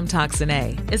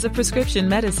 onabotulinum-toxin-A, is a prescription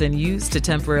medicine used to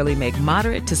temporarily make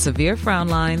moderate to severe frown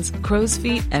lines, crow's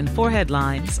feet, and forehead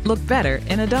lines look better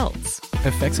in adults.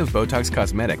 Effects of Botox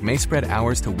Cosmetic may spread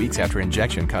hours to weeks after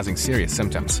injection, causing serious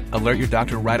symptoms. Alert your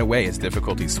doctor right away as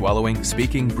difficulty swallowing,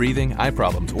 speaking, breathing, eye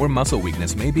problems, or muscle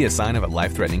weakness may be a sign of a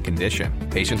life-threatening condition.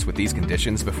 Patients with these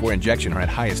conditions before injection are at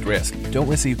highest risk. Don't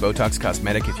receive Botox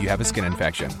Cosmetic if you have a skin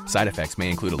infection. Side effects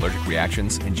may include allergic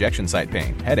reactions, injection site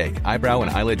pain, headache, eyebrow and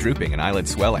eyelid drooping, and eyelid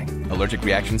swelling. Allergic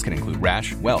reactions can include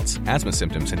rash, welts, asthma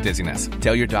symptoms, and dizziness.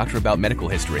 Tell your doctor about medical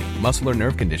history, muscle or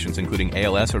nerve conditions including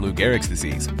ALS or Lou Gehrig's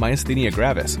disease, myasthenia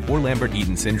gravis, or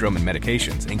Lambert-Eaton syndrome, and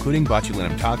medications, including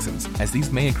botulinum toxins, as these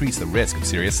may increase the risk of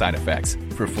serious side effects.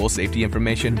 For full safety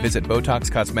information, visit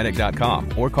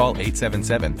BotoxCosmetic.com or call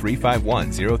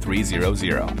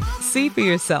 877-351-0300. See for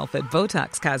yourself at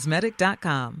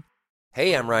BotoxCosmetic.com.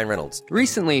 Hey, I'm Ryan Reynolds.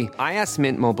 Recently, I asked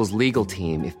Mint Mobile's legal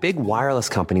team if big wireless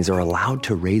companies are allowed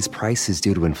to raise prices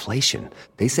due to inflation.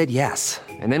 They said yes.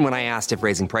 And then when I asked if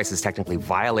raising prices technically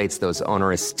violates those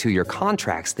onerous two-year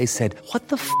contracts, they said, "What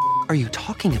the f*** are you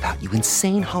talking about, you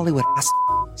insane Hollywood ass?"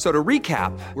 So to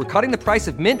recap, we're cutting the price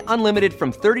of Mint Unlimited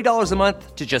from $30 a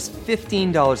month to just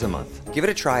 $15 a month. Give it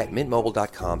a try at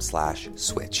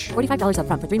mintmobile.com/switch. $45 up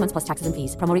front for 3 months plus taxes and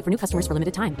fees. Promo rate for new customers for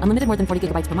limited time. Unlimited more than 40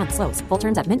 gigabytes per month. Slows full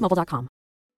terms at mintmobile.com.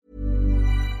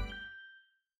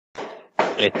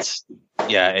 It's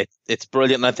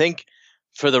brilliant. And I think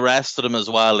for the rest of them as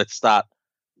well, it's that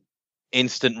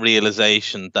instant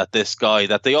realization that this guy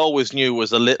that they always knew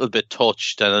was a little bit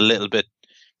touched and a little bit,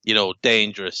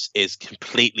 dangerous, is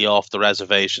completely off the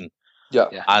reservation. Yeah.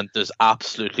 And there's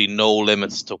absolutely no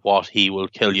limits to what he will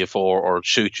kill you for or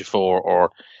shoot you for,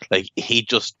 or like he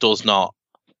just does not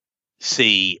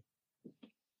see,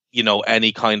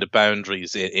 any kind of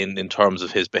boundaries in terms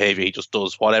of his behavior. He just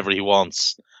does whatever he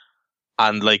wants.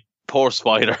 And like poor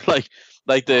Spider,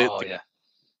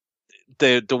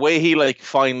 the way he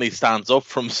finally stands up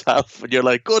for himself, and you're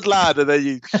like, good lad, and then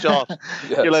you shot.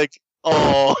 Yeah. You're like,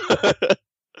 oh.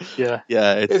 Yeah.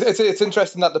 It's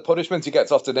interesting that the punishment he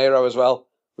gets off De Niro as well,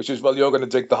 which is, well, you're going to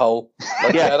dig the hole.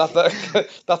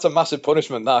 That's a massive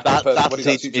punishment now compared to what he's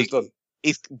actually just done.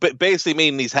 He's basically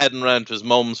meaning he's heading around to his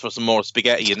mum's for some more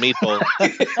spaghetti and meatballs.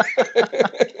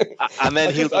 And then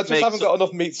I just haven't got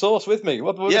enough meat sauce with me.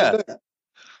 What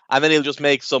and then he'll just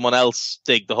make someone else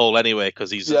dig the hole anyway because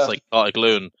he's just like a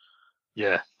gloon.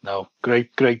 Yeah, no,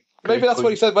 great. Maybe that's what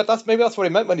he said, but maybe that's what he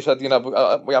meant when he said, we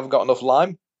haven't got enough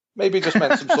lime. Maybe he just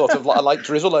meant some sort of light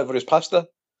drizzle over his pasta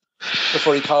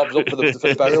before he carbs up for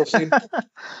the burial scene.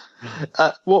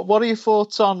 What are your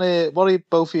thoughts on? What are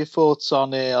both of your thoughts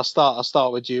on? I'll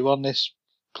start with you on this,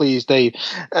 please, Dave.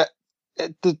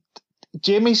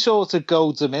 Jimmy sort of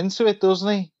goads him into it,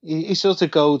 doesn't he? He sort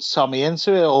of goads Tommy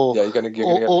into it,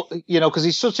 because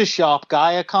he's such a sharp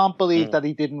guy. I can't believe that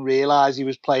he didn't realise he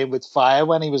was playing with fire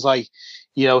when he was like,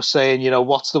 saying,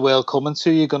 what's the world coming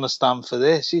to? You're going to stand for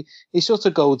this. He sort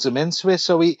of goads him into it.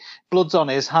 So blood's on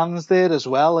his hands there as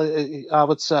well, I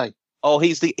would say. Oh,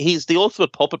 he's the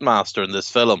ultimate puppet master in this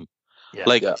film.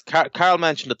 Yeah. Carl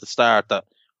mentioned at the start that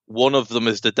one of them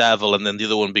is the devil and then the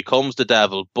other one becomes the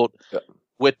devil. But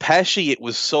with Pesci, it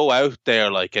was so out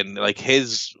there, and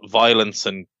his violence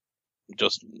and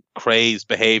just crazed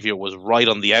behavior was right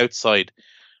on the outside.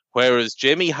 Whereas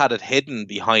Jimmy had it hidden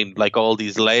behind all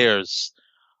these layers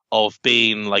of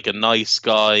being a nice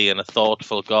guy and a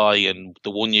thoughtful guy and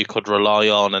the one you could rely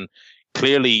on, and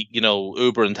clearly,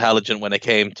 uber intelligent when it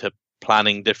came to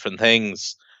planning different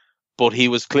things. But he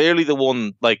was clearly the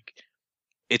one,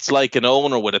 it's like an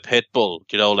owner with a pit bull,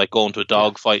 going to a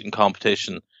dog fighting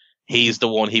competition. He's the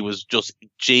one, he was just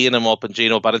G'ing him up. And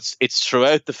it's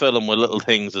throughout the film with little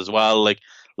things as well,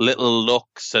 little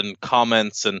looks and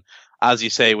comments. And as you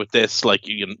say with this,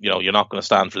 you're not going to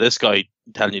stand for this guy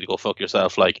telling you to go fuck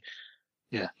yourself.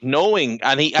 Knowing,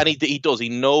 and he does, he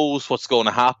knows what's going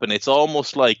to happen. It's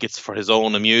almost like it's for his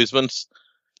own amusement.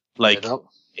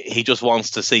 He just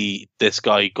wants to see this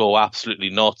guy go absolutely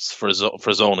nuts for his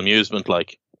own amusement.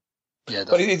 Yeah,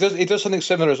 but he does something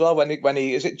similar as well when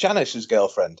he is it Janice's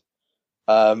girlfriend.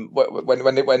 When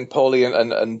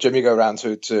Paulie and Jimmy go around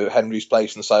to Henry's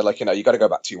place and say, you got to go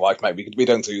back to your wife, mate. We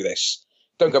don't do this.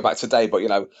 Don't go back today. But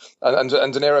and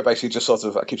De Niro basically just sort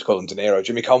of, I keep calling him De Niro.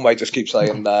 Jimmy Conway just keeps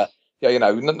saying, not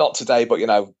today, but you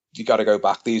got to go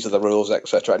back. These are the rules,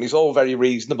 etc. And he's all very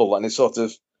reasonable, and he's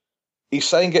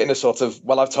saying it in a sort of,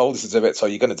 well, I've told you to do it, so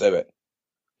you're going to do it.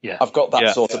 Yeah, I've got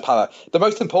that sort of power. The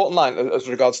most important line as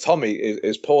regards Tommy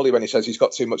is Paulie when he says he's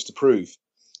got too much to prove.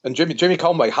 And Jimmy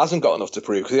Conway hasn't got enough to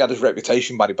prove because he had his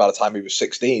reputation by the time he was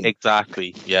 16.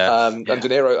 Exactly. Yeah. And De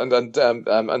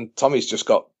Niro and Tommy's just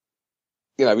got,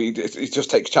 he just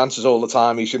takes chances all the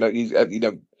time. He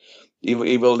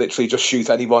will literally just shoot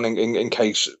anyone in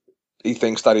case he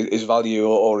thinks that his value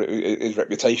or his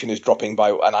reputation is dropping by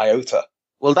an iota.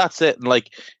 Well, that's it.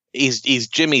 Like, he's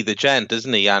Jimmy the Gent,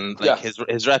 isn't he? And like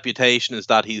his reputation is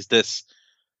that he's this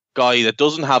guy that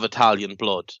doesn't have Italian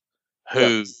blood,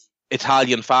 who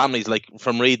Italian families, like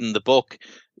from reading the book,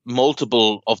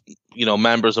 multiple of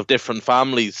members of different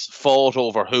families fought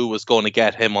over who was going to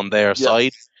get him on their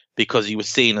side because he was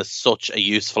seen as such a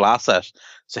useful asset.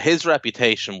 So his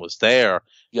reputation was there.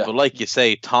 Yeah. But like you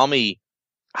say, Tommy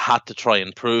had to try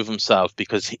and prove himself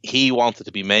because he wanted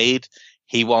to be made.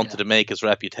 He wanted to make his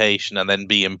reputation and then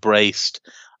be embraced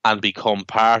and become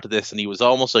part of this. And he was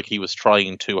almost like he was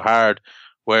trying too hard.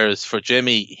 Whereas for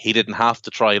Jimmy, he didn't have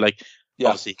to try. Like,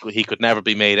 obviously, he could never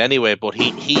be made anyway, but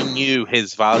he knew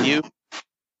his value.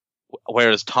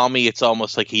 Whereas Tommy, it's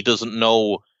almost like he doesn't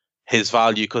know his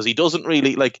value because he doesn't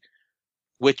really, like,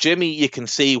 with Jimmy, you can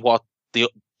see what the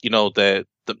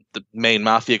main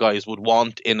mafia guys would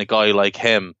want in a guy like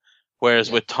him.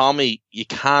 Whereas with Tommy, you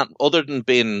can't, other than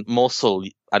being muscle,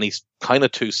 and he's kind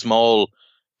of too small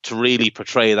to really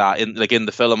portray that in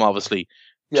the film, obviously,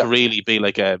 to really be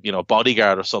like a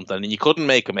bodyguard or something. And you couldn't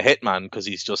make him a hitman because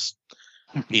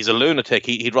he's a lunatic.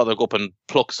 He'd rather go up and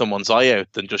pluck someone's eye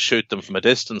out than just shoot them from a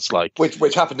distance. Like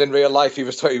which happened in real life. He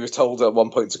was told at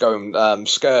one point to go and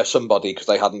scare somebody because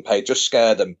they hadn't paid. Just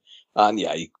scare them, and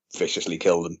he viciously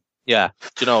killed them. Yeah,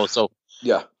 so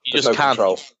you just no can't.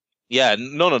 Control. Yeah,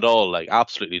 none at all. Like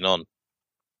absolutely none.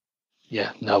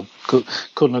 Yeah, no,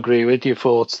 couldn't agree with your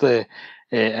thoughts there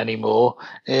anymore.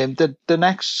 The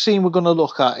next scene we're going to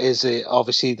look at is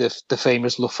obviously the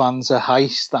famous Lufthansa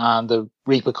heist and the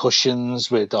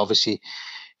repercussions with obviously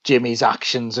Jimmy's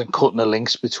actions and cutting the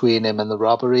links between him and the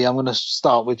robbery. I'm going to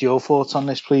start with your thoughts on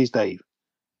this, please, Dave.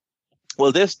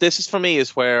 Well, this is for me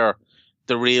is where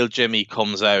the real Jimmy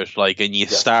comes out, like, and you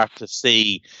start to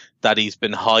see that he's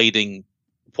been hiding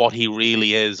what he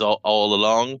really is all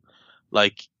along.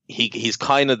 Like he's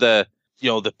kind of the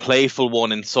playful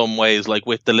one in some ways, like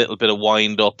with the little bit of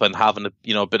wind up and having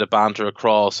a bit of banter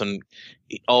across, and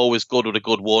always good with a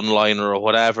good one liner or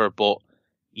whatever. But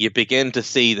you begin to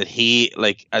see that he,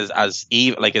 like, as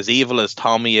evil as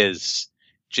Tommy is,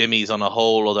 Jimmy's on a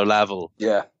whole other level.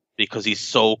 Yeah. Because he's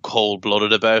so cold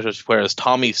blooded about it. Whereas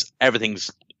Tommy's,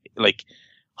 everything's like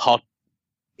hot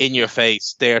in your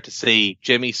face, there to see.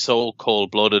 Jimmy's so cold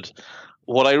blooded.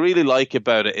 What I really like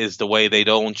about it is the way they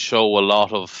don't show a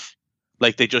lot of,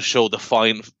 like, they just show the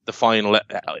final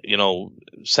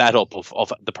setup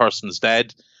of the person's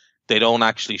dead. They don't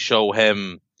actually show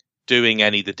him doing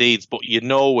any of the deeds, but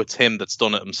it's him that's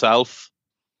done it himself.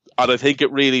 And I think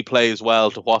it really plays well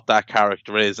to what that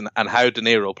character is and how De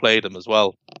Niro played him as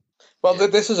well. Well,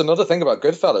 this is another thing about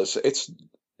Goodfellas.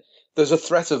 There's a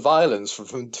threat of violence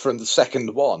from the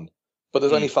second one, but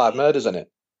there's only 5 murders in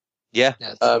it. Yeah.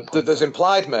 There's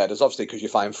implied murders, obviously, because you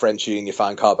find Frenchie and you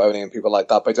find Carbone and people like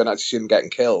that, but you don't actually see them getting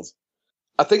killed.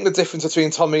 I think the difference between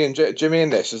Tommy and Jimmy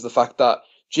in this is the fact that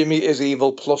Jimmy is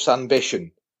evil plus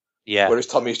ambition. Yeah. Whereas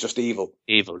Tommy's just evil.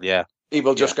 Evil, yeah.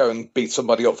 Evil just go and beat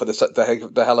somebody up for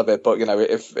the hell of it, but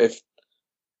if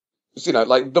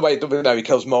like the way he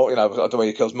kills the way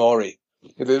he kills Maury.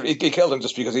 He killed him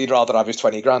just because he'd rather have his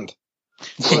 20 grand.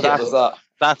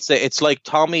 That's it. It's like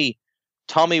Tommy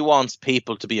wants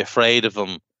people to be afraid of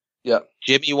him. Yeah.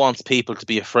 Jimmy wants people to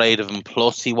be afraid of him,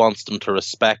 plus he wants them to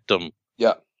respect him.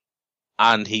 Yeah.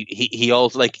 And he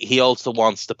also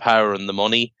wants the power and the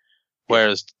money.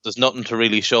 Whereas there's nothing to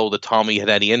really show that Tommy had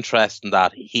any interest in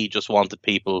that. He just wanted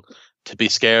people to be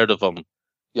scared of him.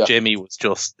 Yeah. Jimmy was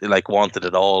just wanted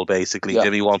it all, basically. Yeah.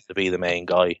 Jimmy wanted to be the main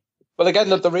guy. Well, again,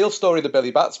 the real story of the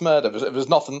Billy Batts murder was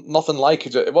nothing like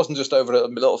it. It wasn't just over a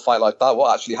little fight like that.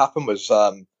 What actually happened was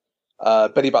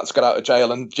Billy Batts got out of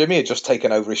jail and Jimmy had just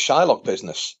taken over his Shylock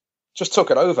business. Just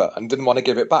took it over and didn't want to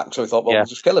give it back. So he thought, we'll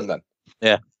just kill him then.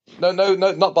 Yeah. No,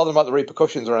 not bothering about the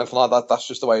repercussions or anything like that. That's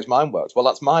just the way his mind works. Well,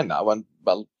 that's mine now. And,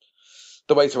 well,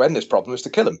 the way to end this problem is to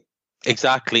kill him.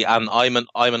 Exactly. And I'm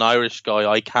an Irish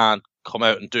guy. I can't come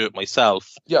out and do it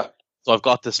myself. Yeah. So I've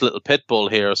got this little pit bull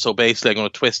here. So basically I'm going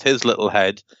to twist his little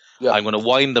head. Yeah. I'm going to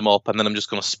wind him up and then I'm just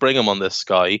going to spring him on this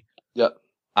guy. Yeah.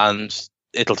 And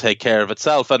it'll take care of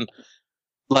itself. And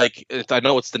I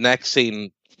know it's the next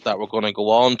scene that we're going to go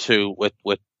on to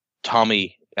with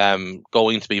Tommy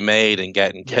going to be made and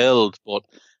getting killed. But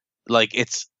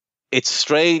it's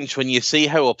strange when you see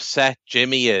how upset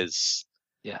Jimmy is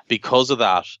because of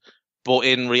that. But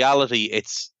in reality,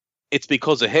 it's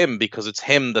because of him, because it's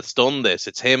him that's done this.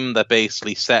 It's him that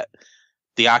basically set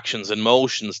the actions in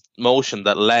motion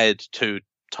that led to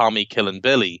Tommy killing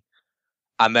Billy.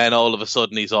 And then all of a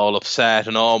sudden he's all upset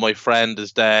and, my friend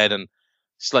is dead. And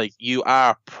it's like, you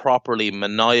are properly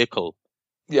maniacal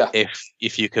Yeah.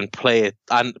 If you can play it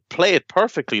and play it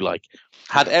perfectly, like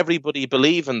had everybody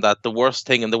believing that the worst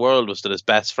thing in the world was that his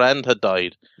best friend had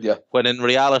died. Yeah. When in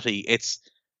reality, it's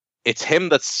him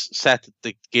that's set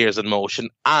the gears in motion,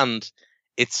 and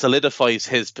it solidifies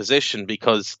his position,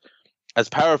 because as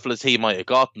powerful as he might have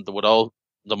gotten,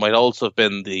 there might also have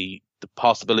been the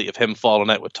possibility of him falling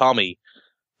out with Tommy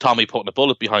putting a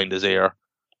bullet behind his ear,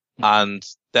 and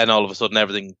then all of a sudden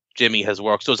everything Jimmy has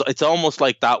worked. So it's almost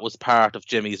like that was part of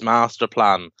Jimmy's master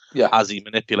plan, as he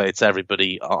manipulates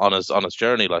everybody on his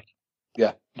journey. Like,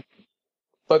 yeah.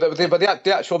 But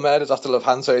the actual murders after Love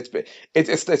Hansa, it's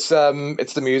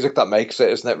the music that makes it,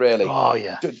 isn't it? Really? Oh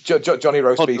yeah. Johnny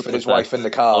Roast Beef and his wife in the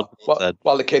car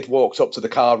while the kid walks up to the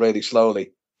car really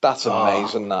slowly. That's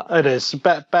amazing. That it is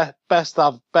best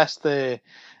I've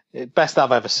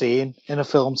ever seen in a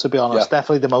film. To be honest,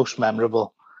 definitely the most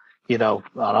memorable. You know,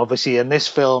 and obviously in this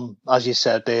film, as you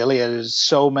said earlier, there's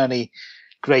so many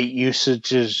great use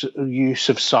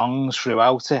of songs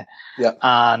throughout it.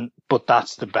 Yeah. But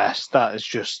that's the best. That is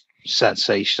just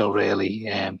sensational, really.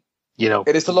 You know,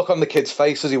 it is the look on the kid's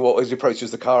face as he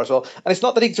approaches the car as well. And it's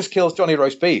not that he just kills Johnny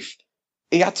Roast Beef;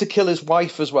 he had to kill his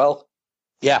wife as well.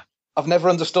 Yeah, I've never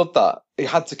understood that. He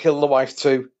had to kill the wife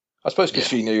too. I suppose because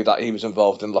she knew that he was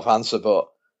involved in Love Hansa, but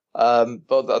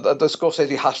the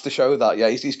Scorsese has to show that. Yeah,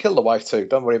 he's killed the wife too.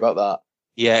 Don't worry about that.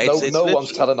 Yeah, no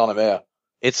one's telling on him here.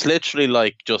 It's literally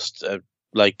like just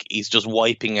like he's just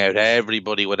wiping out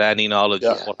everybody with any knowledge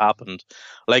of what happened.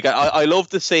 Like I love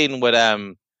the scene with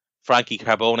Frankie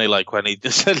Carbone, like when he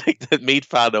just like the meat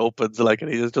pan opens, like,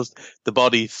 and he's just the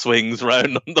body swings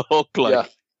round on the hook, like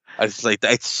it's like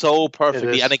it's so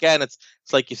perfectly. And again, it's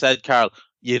like you said, Carl,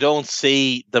 you don't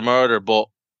see the murder, but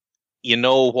you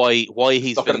know why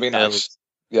he's been killed. Nice.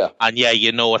 Yeah, and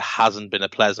you know it hasn't been a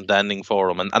pleasant ending for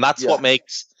him, and that's what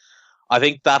makes. I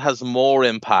think that has more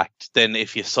impact than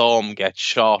if you saw him get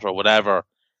shot or whatever.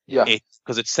 Yeah.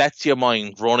 Because it sets your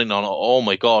mind running on, oh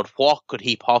my God, what could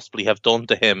he possibly have done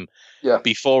to him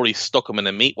before he stuck him in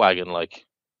a meat wagon? Like,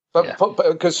 But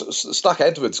because Stack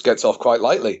Edwards gets off quite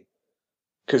lightly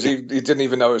because he didn't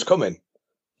even know it was coming.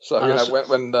 So,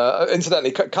 when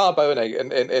incidentally, Carbone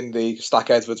in the Stack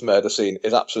Edwards murder scene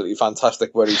is absolutely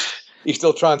fantastic, where he's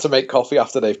still trying to make coffee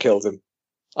after they've killed him.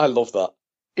 I love that.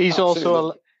 He's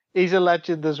He's a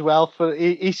legend as well.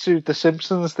 He sued the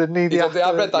Simpsons, didn't he?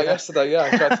 I read that yesterday. Yeah,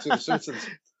 I tried to sue the Simpsons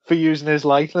for using his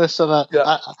likeness, and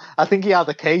I think he had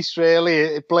a case. Really,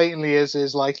 it blatantly is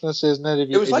his likeness, isn't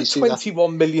it? It was like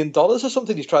 $21 million or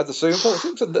something. He tried to sue him for. I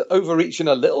think it's overreaching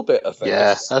a little bit. I think.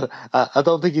 Yeah, I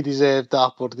don't think he deserved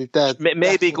that, but he did.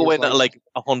 Maybe go in at like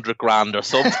 $100,000 or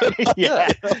something.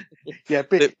 yeah.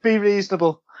 Be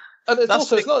reasonable. And it's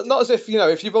not as if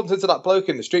if you bumped into that bloke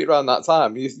in the street around that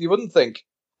time, you wouldn't think,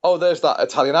 oh, there's that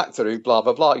Italian actor who blah,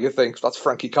 blah, blah. You think that's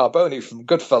Frankie Carbone from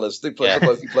Goodfellas. He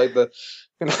played the...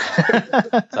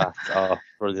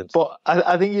 Brilliant. But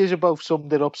I think you both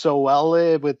summed it up so well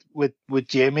there with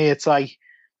Jimmy. It's like,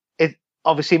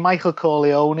 obviously Michael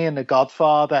Corleone in The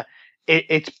Godfather,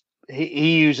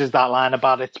 he uses that line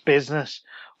about it's business.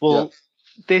 Well,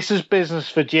 this is business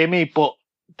for Jimmy, but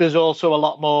there's also a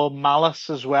lot more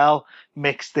malice as well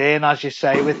mixed in, as you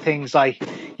say, with things like,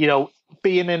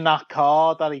 being in that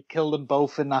car, that he killed them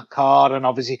both in that car, and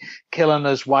obviously killing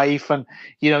his wife. And,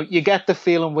 you get the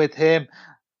feeling with him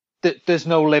that there's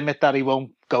no limit that he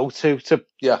won't go to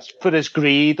for his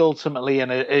greed ultimately. And,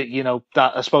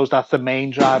 that I suppose that's the main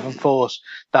driving force,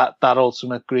 that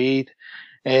ultimate greed.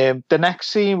 The next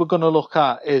scene we're going to look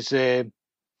at is,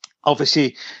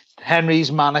 obviously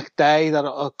Henry's manic day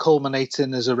that culminates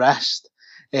in his arrest.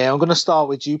 I'm going to start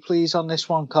with you, please, on this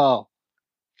one, Carl.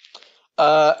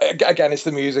 Again, it's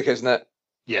the music, isn't it?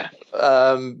 Yeah.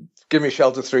 Give Me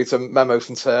Shelter through to Memo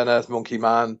from Turner, Monkey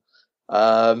Man.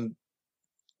 And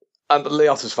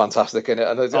Liotta's fantastic in it.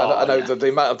 And I know the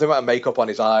amount of makeup on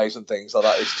his eyes and things like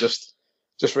that is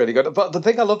just really good. But the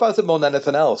thing I love about it more than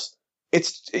anything else,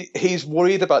 he's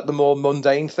worried about the more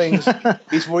mundane things.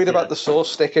 He's worried about the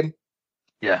sauce sticking.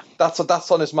 Yeah, that's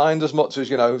on his mind as much as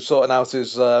sorting out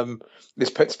his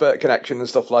Pittsburgh connection and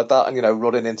stuff like that, and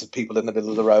running into people in the middle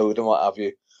of the road and what have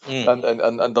you,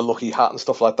 and the lucky hat and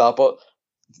stuff like that. But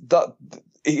that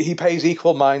he pays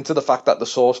equal mind to the fact that the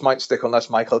sauce might stick unless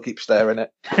Michael keeps staring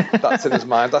it. That's in his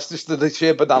mind. That's just the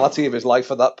sheer banality of his life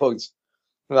at that point.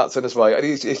 And that's in his way. And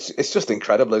it's just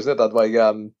incredible, isn't it? That way.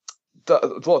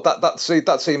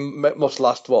 That scene must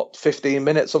last 15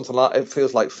 minutes, something like that. It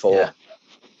feels like 4.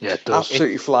 Yeah, it does.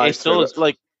 Absolutely flies through. It does.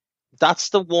 Like, that's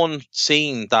the one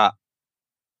scene that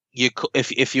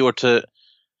if you were to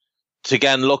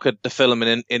again look at the film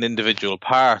in individual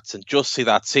parts and just see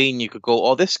that scene, you could go,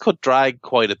 oh, this could drag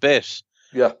quite a bit.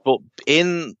 Yeah. But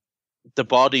in the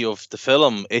body of the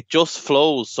film, it just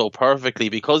flows so perfectly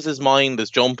because his mind is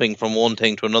jumping from one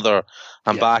thing to another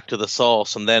and back to the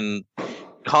source, and then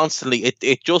constantly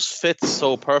it just fits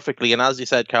so perfectly. And as you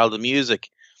said, Carl, the music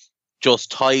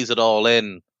just ties it all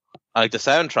in. Like the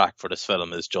soundtrack for this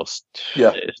film is just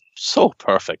so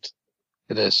perfect.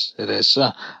 It is.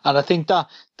 And I think that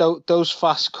those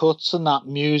fast cuts and that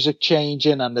music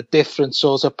changing and the different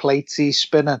sorts of plates he's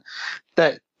spinning,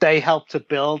 that they help to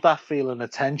build that feeling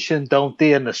of tension, don't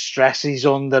they? And the stress he's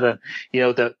under, and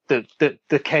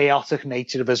the chaotic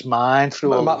nature of his mind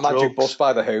through all the Magic Bus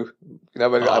by The Who. I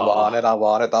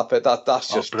want it. That bit.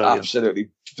 That's just absolutely.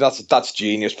 That's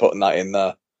genius putting that in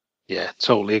there. Yeah,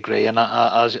 totally agree. And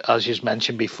as you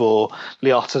mentioned before,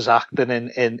 Liotta's acting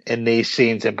in these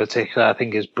scenes in particular, I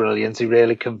think is brilliant. He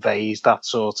really conveys that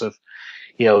sort of,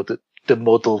 the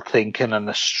muddled thinking and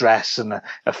the stress and the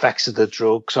effects of the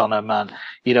drugs on him. And,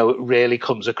 it really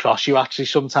comes across. You actually,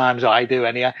 sometimes I do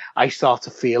anyway, I start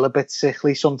to feel a bit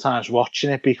sickly sometimes watching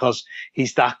it because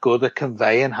he's that good at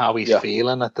conveying how he's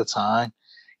feeling at the time.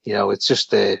 It's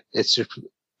just it's a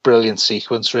brilliant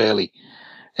sequence, really.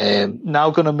 Now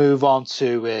going to move on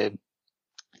to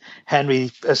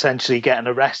Henry essentially getting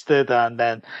arrested and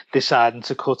then deciding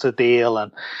to cut a deal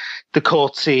and the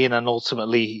court scene and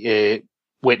ultimately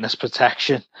witness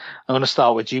protection. I'm going to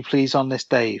start with you, please, on this,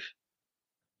 Dave.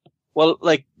 Well,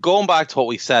 going back to what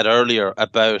we said earlier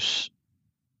about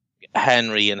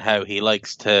Henry and how he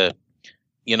likes to,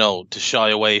 to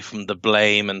shy away from the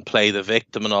blame and play the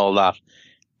victim and all that.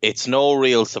 It's no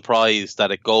real surprise that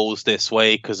it goes this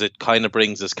way because it kind of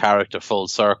brings his character full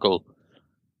circle.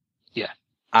 Yeah.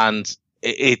 And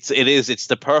it's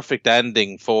the perfect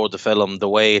ending for the film, the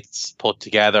way it's put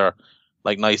together,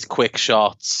 like nice quick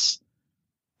shots.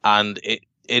 And it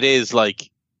just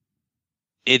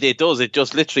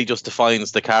literally just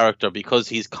defines the character because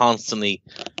he's constantly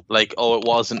like, oh, it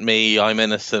wasn't me, I'm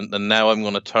innocent, and now I'm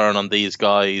going to turn on these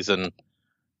guys. And,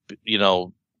 in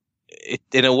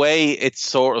a way, it's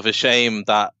sort of a shame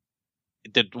that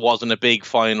there wasn't a big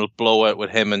final blowout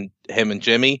with him and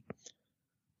Jimmy.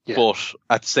 Yeah. But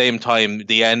at the same time,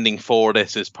 the ending for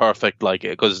this is perfect,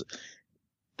 because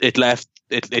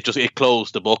it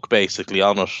closed the book basically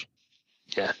on it.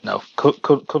 Yeah, no,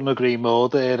 couldn't agree more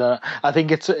there. I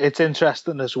think it's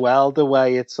interesting as well the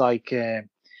way it's like,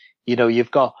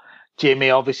 you've got Jimmy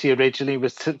obviously originally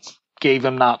gave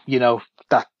him that,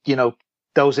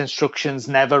 those instructions,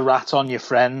 never rat on your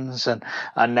friends and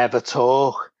never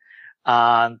talk.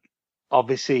 And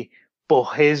obviously, but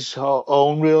his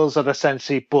own rules are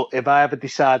essentially, but if I ever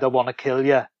decide I want to kill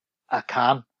you, I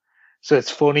can. So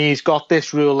it's funny, he's got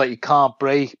this rule that you can't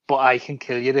break, but I can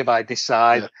kill you if I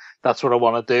decide that's what I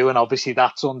want to do. And obviously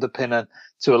that's underpinning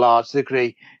to a large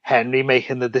degree Henry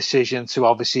making the decision to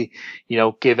obviously,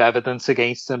 give evidence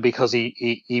against him because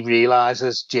he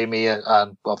realizes Jimmy,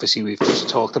 and obviously we've just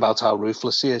talked about how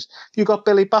ruthless he is. You got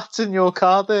Billy Bats in your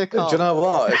car there, Carl. Do you know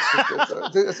what?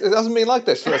 It hasn't been like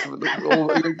this.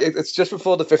 It's just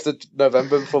before the 5th of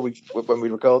November when we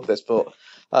record this, but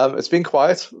it's been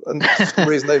quiet, and for some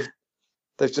reason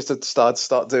they've just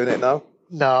start doing it now.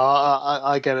 No,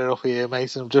 I get it up here,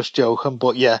 mate. I'm just joking,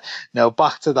 but yeah, no.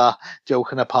 Back to that,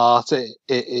 joking apart.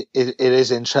 It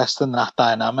is interesting, that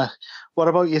dynamic. What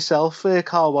about yourself,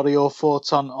 Carl? What are your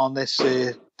thoughts on this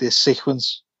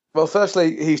sequence? Well,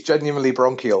 firstly, he's genuinely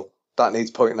bronchial. That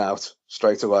needs pointing out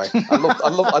straight away. I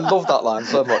love that line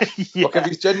so much. Yeah. Look, if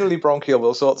he's genuinely bronchial,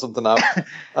 we'll sort something out.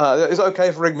 Is it okay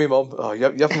if I ring me mum? Oh, you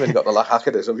haven't really got the hack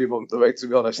of this, have you, mum? To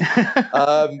be honest.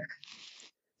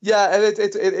 Yeah, and it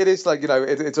is like,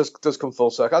 it does come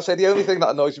full circle. I'd say the only thing that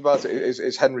annoys me about it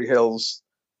is Henry Hill's,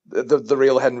 the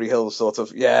real Henry Hill sort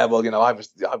of, I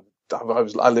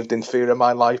lived in fear in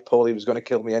my life. Paulie was going to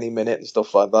kill me any minute and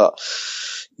stuff like that.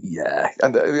 Yeah,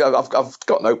 and I've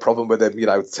got no problem with him,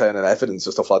 turning evidence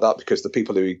and stuff like that because the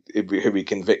people who he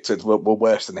convicted were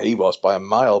worse than he was by a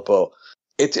mile. But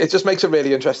it just makes a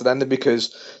really interesting ending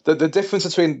because the difference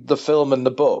between the film and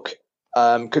the book.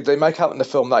 Could they make out in the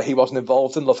film that he wasn't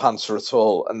involved in Lufthansa at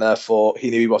all, and therefore he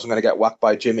knew he wasn't going to get whacked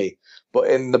by Jimmy? But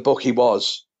in the book, he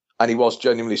was, and he was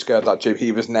genuinely scared that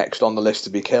he was next on the list to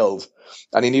be killed,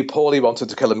 and he knew Paulie wanted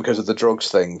to kill him because of the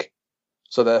drugs thing.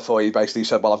 So therefore, he basically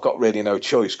said, "Well, I've got really no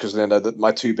choice because that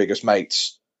my two biggest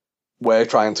mates were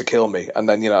trying to kill me, and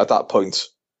then at that point,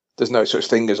 there's no such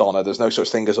thing as honour, there's no such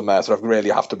thing as a murder. I really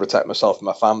have to protect myself and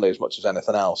my family as much as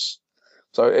anything else."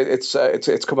 So it's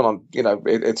coming on,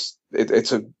 it's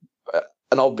an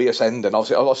obvious ending.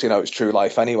 Obviously, it's true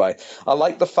life anyway. I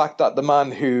like the fact that the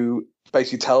man who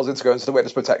basically tells him to go into the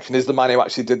witness protection is the man who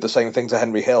actually did the same thing to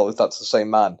Henry Hill. If that's the same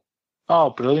man. Oh,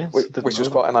 brilliant! Which was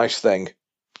quite a nice thing.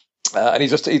 And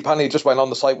he apparently just went on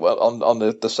the site on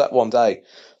the set one day,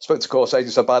 spoke to Scorsese,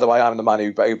 said, "By the way, I'm the man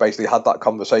who basically had that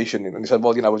conversation." And he said,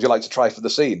 "Well, would you like to try for the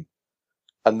scene?"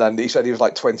 And then he said he was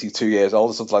like 22 years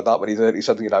old or something like that when he did it. He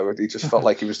said, he just felt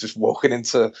like he was just walking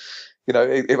into,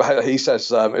 he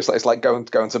says it's like going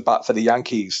to bat for the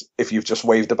Yankees if you've just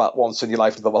waved a bat once in your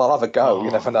life. And thought, well, I'll have a go.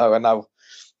 You never know. And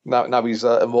now he's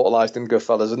immortalised in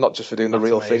Goodfellas, and not just for doing the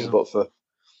real thing, but for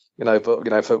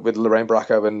with Lorraine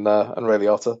Bracco and Ray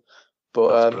Liotta.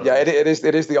 But it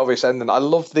is the obvious ending. I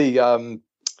love I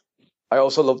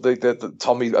also love the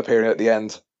Tommy appearing at the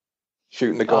end,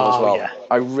 shooting the gun as well. Yeah.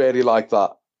 I really like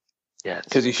that. Yeah,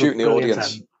 because he's shooting the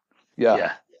audience.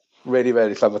 Yeah, really,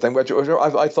 really clever thing. Which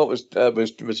I thought was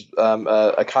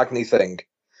a Cagney thing,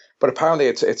 but apparently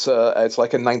it's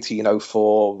like a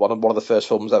 1904 one of the first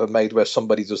films ever made where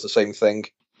somebody does the same thing.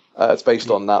 It's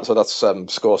based on that, so that's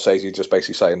Scorsese just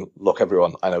basically saying, "Look,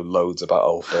 everyone, I know loads about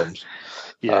old films."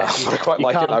 But I quite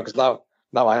like it now because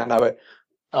now I know it.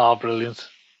 Oh, brilliant!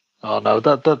 Oh no,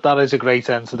 that is a great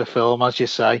end to the film, as you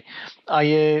say.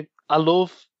 I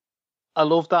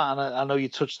love that, and I know you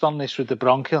touched on this with the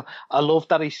Bronchial. I love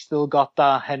that he's still got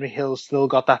that. Henry Hill's still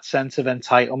got that sense of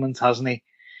entitlement, hasn't he?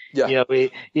 Yeah.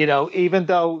 Even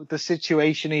though the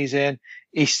situation he's in,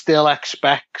 he still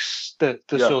expects the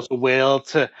sort of world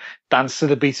to dance to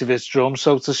the beat of his drum,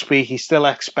 so to speak. He still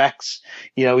expects,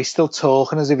 he's still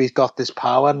talking as if he's got this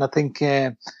power. And I think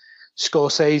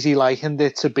Scorsese likened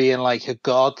it to being like a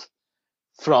god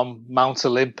from Mount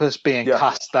Olympus being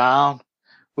cast down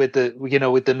with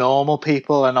the normal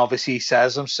people. And obviously he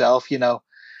says himself, he'll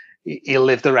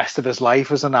live the rest of his life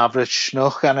as an average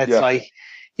schnook. And it's like,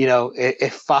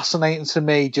 it's fascinating to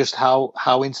me just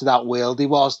how into that world he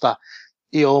was, that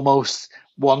he almost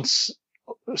wants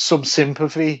some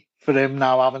sympathy for him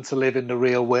now having to live in the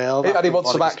real world. And he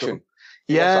wants some action.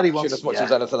 He wants as much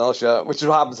as anything else, which is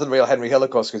what happened to the real Henry Hill,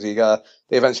 of course, because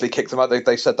they eventually kicked him out.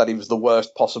 They said that he was the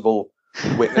worst possible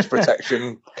witness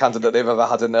protection candidate they've ever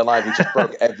had in their life. He just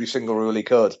broke every single rule he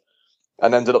could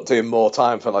and ended up doing more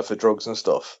time for drugs and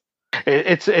stuff.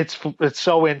 It's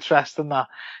so interesting that,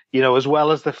 as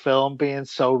well as the film being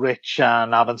so rich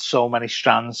and having so many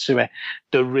strands to it,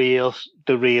 the real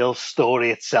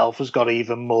story itself has got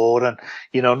even more. And,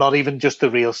 not even just the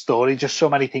real story, just so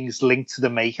many things linked to the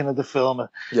making of the film.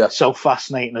 So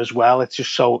fascinating as well. It's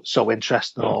just so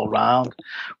interesting all round.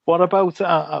 What about,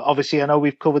 obviously, I know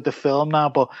we've covered the film now,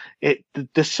 but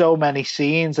there's so many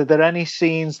scenes. Are there any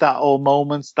scenes or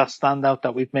moments that stand out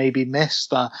that we've maybe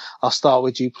missed? I'll start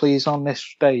with you, please, on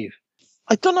this, Dave.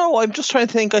 I don't know. I'm just trying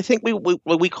to think. I think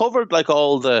we covered like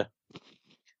all the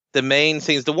main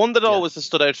things. The one that always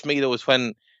stood out for me though was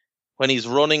when he's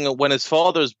running, when his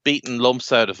father's beating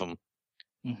lumps out of him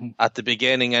at the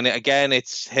beginning, and again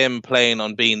it's him playing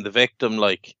on being the victim.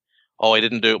 Like, oh, I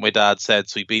didn't do what my dad said,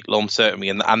 so he beat lumps out of me,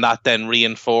 and that then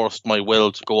reinforced my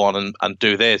will to go on and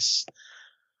do this.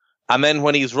 And then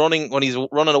when he's running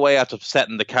away after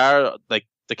setting the car, like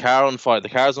the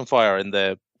car's on fire in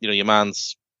the your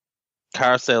man's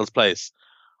car sales place,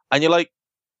 and you're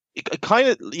kind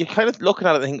of looking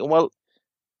at it and thinking, well,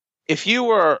 if you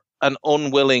were an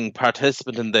unwilling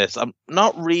participant in this, I'm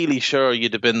not really sure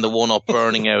you'd have been the one up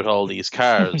burning out all these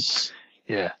cars.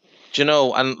 Yeah. Do you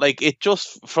know? And like, it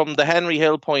just, from the Henry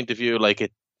Hill point of view,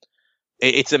 like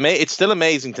it's still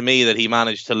amazing to me that he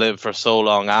managed to live for so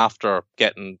long after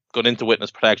going into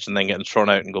witness protection, then getting thrown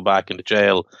out and go back into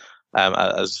jail.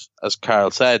 As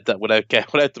Carl said, that without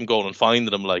them going and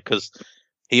finding him, like, because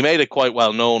he made it quite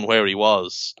well known where he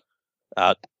was.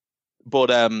 But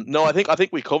no, I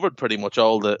think we covered pretty much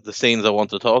all the scenes I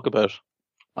want to talk about.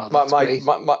 Oh,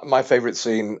 my favorite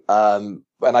scene, and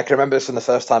I can remember this from the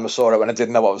first time I saw it when I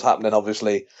didn't know what was happening.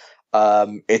 Obviously,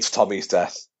 it's Tommy's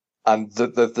death, and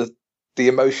the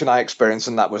emotion I experienced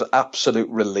in that was absolute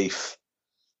relief.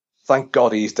 Thank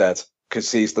God he's dead,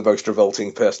 because he's the most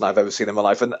revolting person I've ever seen in my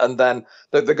life. And then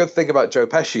the good thing about Joe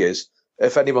Pesci is,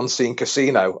 if anyone's seen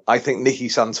Casino, I think Nicky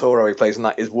Santoro, he plays in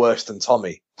that, is worse than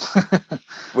Tommy,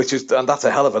 and that's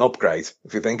a hell of an upgrade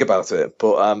if you think about it.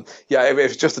 But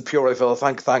it's just a pure reveal.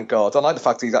 Thank God. I like the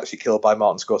fact that he's actually killed by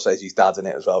Martin Scorsese's dad in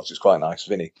it as well, which is quite nice,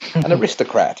 Vinny. An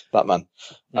aristocrat, that man.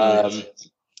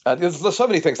 And there's so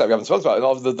many things that we haven't talked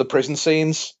about. The prison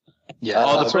scenes.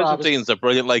 Yeah, the prison scenes are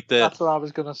brilliant. Like that's what I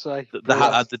was gonna say.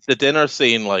 The dinner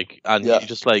scene, like, and you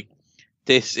just like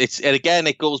this.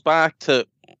 It goes back to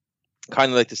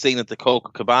kind of like the scene at the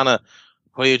Copacabana,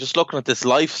 where you're just looking at this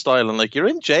lifestyle and like, you're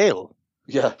in jail.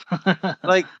 Yeah.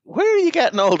 Like, where are you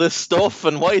getting all this stuff,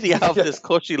 and why do you have this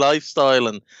cushy lifestyle?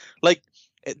 And like,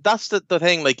 that's the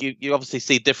thing. Like, you obviously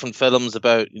see different films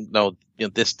about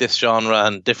this genre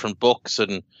and different books,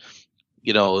 and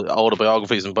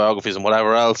autobiographies and biographies and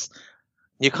whatever else,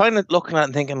 you're kind of looking at it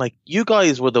and thinking, like, you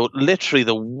guys were literally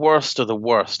the worst of the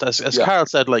worst. As Carl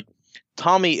said, like,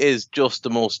 Tommy is just the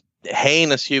most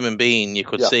heinous human being you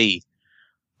could see.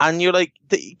 And you're like,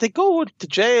 they go to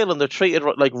jail and they're treated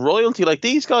like royalty. Like,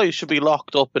 these guys should be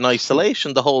locked up in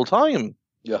isolation the whole time.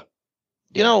 Yeah.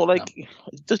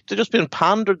 They're just being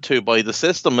pandered to by the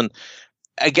system. And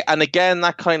again,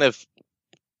 that kind of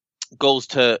goes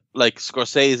to, like,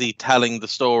 Scorsese telling the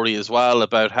story as well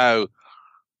about how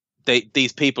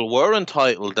these people were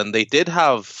entitled and they did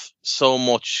have so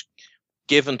much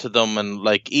given to them. And,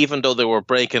 like, even though they were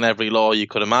breaking every law you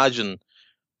could imagine,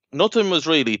 nothing was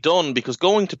really done, because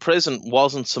going to prison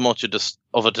wasn't so much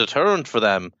of a deterrent for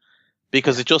them,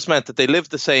 because it just meant that they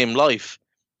lived the same life.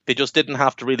 They just didn't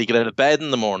have to really get out of bed in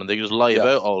the morning. They just lie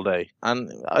about all day.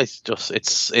 And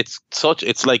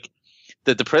it's like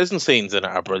the prison scenes in it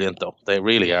are brilliant, though. They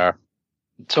really are.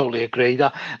 Totally agree.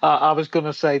 I was going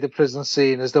to say the prison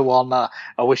scene is the one that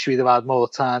I wish we'd have had more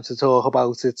time to talk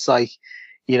about. It's like,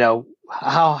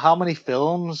 how many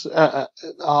films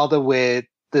are there where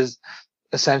there's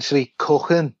essentially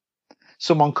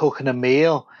someone cooking a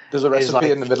meal. There's a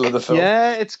recipe in the middle of the film.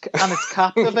 Yeah, it's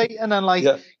captivating. And like,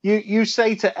 you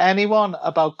say to anyone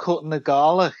about cutting the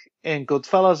garlic in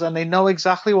Goodfellas and they know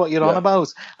exactly what you're on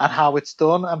about and how it's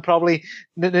done. And probably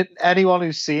anyone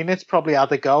who's seen it's probably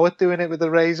had a go at doing it with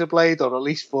a razor blade, or at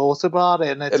least thought about it.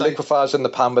 And it liquefies in the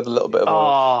pan with a little bit of oil.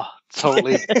 Oh,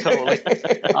 totally.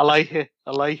 I like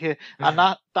it.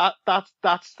 And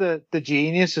that's the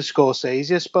genius of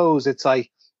Scorsese, I suppose. It's like,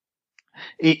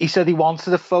 he said he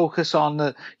wanted to focus on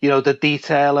the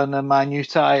detail and the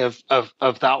minutiae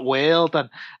of that world, and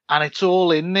it's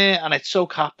all in there, and it's so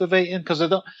captivating, because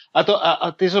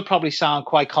this will probably sound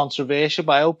quite controversial,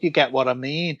 but I hope you get what I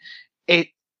mean.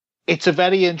 It's a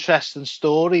very interesting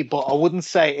story, but I wouldn't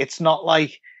say it's not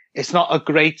a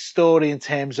great story in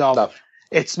terms of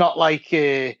it's not like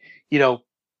a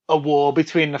war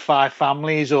between the five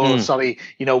families, or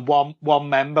one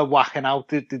member whacking out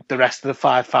the rest of the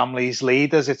five families'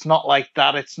 leaders. It's not like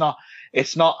that. It's not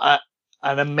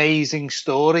an amazing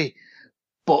story,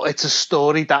 but it's a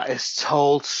story that is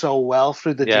told so well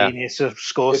through the genius of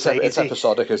Scorsese. It's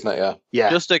episodic, isn't it? Yeah.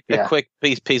 Just a quick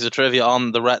piece of trivia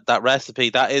on that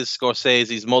recipe. That is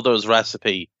Scorsese's mother's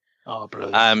recipe. Oh,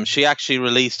 brilliant. She actually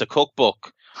released a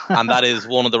cookbook, and that is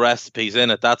one of the recipes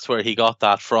in it. That's where he got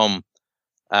that from.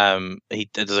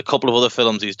 There's a couple of other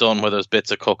films he's done where there's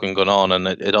bits of cooking going on, and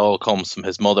it all comes from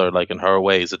his mother, like, in her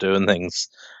ways of doing things.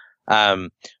 Do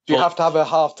you have to have a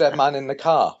half-dead man in the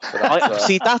car for that?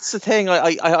 See, that's the thing.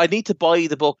 I need to buy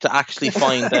the book to actually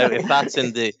find out if that's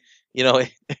in the, in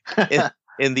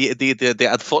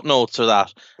the footnotes or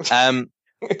that.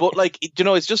 But, like,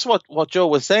 it's just what Joe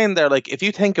was saying there. Like, if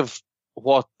you think of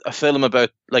what a film about,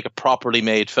 like, a properly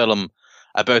made film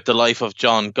about the life of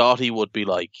John Gotti would be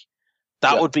like,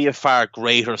 that would be a far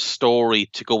greater story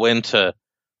to go into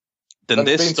than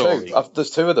this story.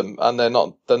 There's two of them, and they're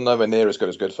nowhere near as good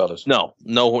as Goodfellas. No,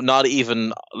 not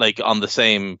even, like, on the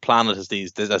same planet as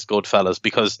Goodfellas,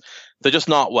 because they're just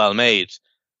not well made.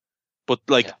 But,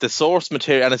 like, the source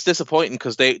material, and it's disappointing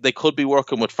because they could be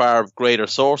working with far greater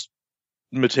source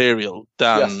material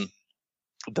than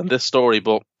this story.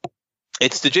 But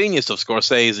it's the genius of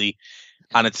Scorsese,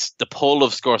 and it's the pull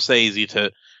of Scorsese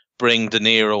to bring De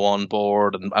Niro on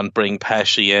board and bring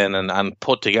Pesci in and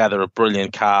put together a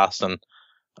brilliant cast. And,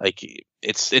 like,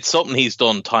 it's something he's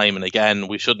done time and again.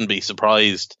 We shouldn't be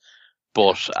surprised.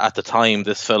 But at the time,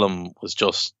 this film was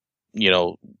just,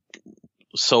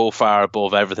 so far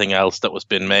above everything else that was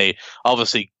being made.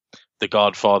 Obviously, The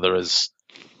Godfather is,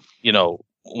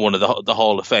 one of the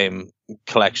Hall of Fame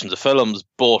collections of films,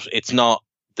 but it's not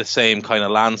the same kind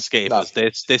of landscape as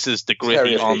this. This is the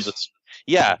gritty on the...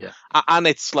 Yeah, and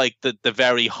it's like the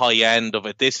very high end of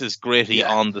it. This is gritty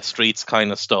on the streets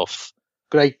kind of stuff.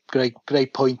 Great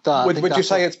point. Would you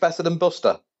say it's better than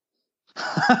Buster?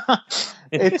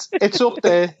 It's up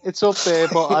there. It's up there.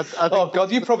 But I think oh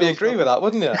God, you probably agree with that,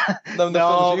 wouldn't you? The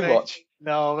films you watch.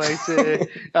 No, mate.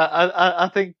 I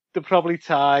think they're probably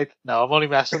tied. No, I'm only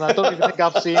messing. I don't even think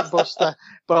I've seen Buster,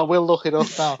 but I will look it up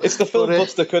now. It's the film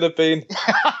Buster could have been.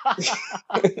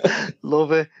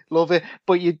 Love it.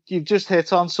 But you've just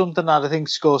hit on something that I think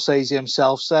Scorsese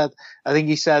himself said. I think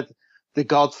he said The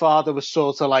Godfather was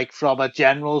sort of like from a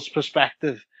general's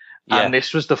perspective, And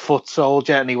this was the foot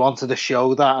soldier, and he wanted to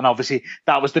show that. And obviously,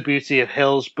 that was the beauty of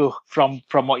Hill's book from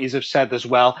what you have said as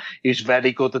well. He was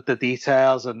very good at the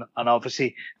details, and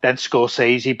obviously, then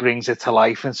Scorsese brings it to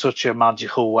life in such a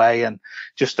magical way, and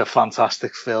just a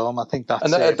fantastic film. I think that's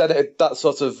then that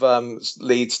sort of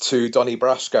leads to Donnie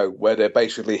Brasco, where they're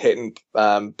basically hitting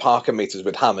parking meters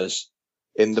with hammers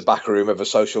in the back room of a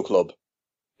social club.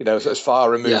 You know, as far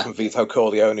removed from Vito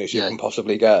Corleone as you can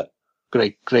possibly get.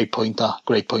 Great point.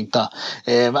 That.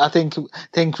 I think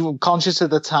conscious of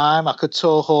the time, I could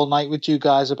talk all night with you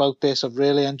guys about this. I've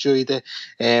really enjoyed it.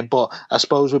 But I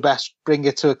suppose we best bring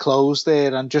it to a close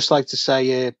there. And just like to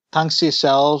say, thanks to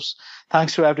yourselves.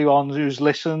 Thanks to everyone who's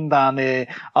listened. And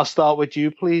I'll start with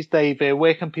you, please, Dave.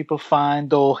 Where can people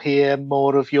find or hear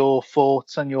more of your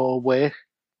thoughts and your work?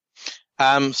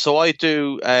 So I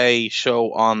do a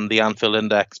show on the Anfield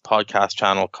Index podcast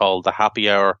channel called The Happy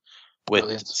Hour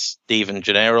with Stephen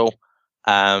Gennaro.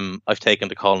 I've taken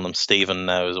to calling him Stephen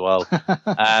now as well.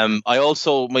 I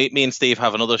also, me and Steve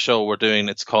have another show we're doing.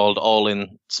 It's called All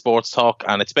In Sports Talk,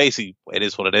 and it's basically, it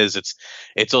is what it is.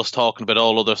 It's us talking about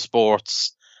all other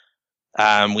sports.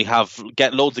 We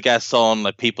get loads of guests on,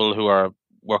 like people who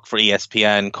work for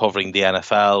ESPN, covering the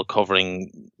NFL,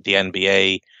 covering the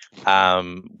NBA.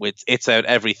 It's out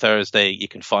every Thursday. You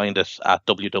can find it at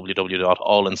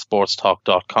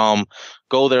www.allinsportstalk.com.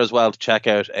 Go there as well to check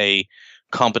out a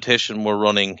competition we're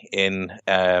running in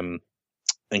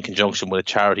conjunction with a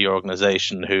charity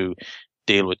organization who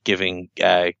deal with giving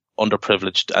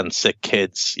underprivileged and sick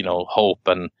kids, hope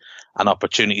and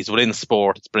opportunities within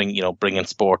sport. It's bringing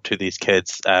sport to these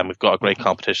kids. We've got a great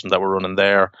competition that we're running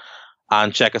there,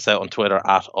 and check us out on Twitter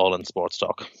at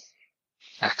allinsportstalk.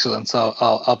 Excellent. So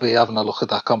I'll be having a look at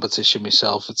that competition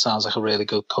myself. It sounds like a really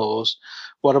good cause.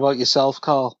 What about yourself,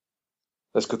 Carl?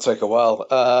 This could take a while.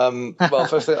 Well,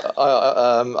 firstly,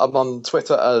 I'm on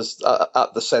Twitter as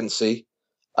at the Sensi,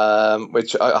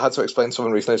 which I had to explain to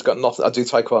someone recently. It's got nothing. I do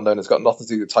Taekwondo, and it's got nothing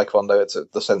to do with Taekwondo.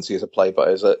 The Sensi is a play, but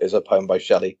is a poem by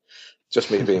Shelley. Just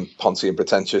me being poncy and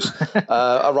pretentious.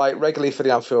 I write regularly for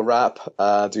the Anfield Wrap,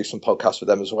 do some podcasts with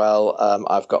them as well.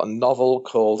 I've got a novel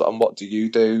called And What Do You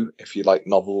Do? If you like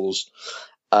novels,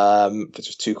 for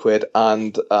just £2.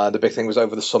 And the big thing was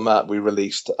over the summer, we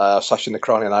released, Sasha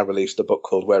Nakrani and I released a book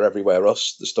called We're Everywhere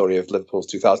Us, the story of Liverpool's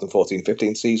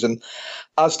 2014-15 season,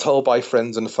 as told by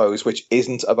friends and foes, which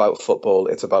isn't about football.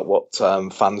 It's about what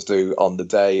fans do on the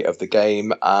day of the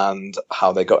game and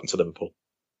how they got into Liverpool.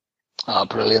 Oh,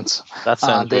 brilliant. That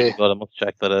sounds really good. I must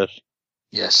check that out.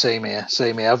 Yeah, same here.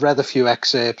 I've read a few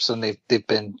excerpts, and they've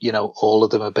been, all of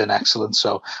them have been excellent.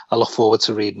 So I look forward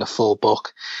to reading the full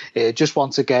book. Just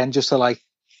once again, just to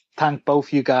thank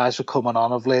both you guys for coming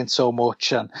on. I've learned so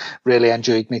much and really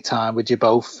enjoyed my time with you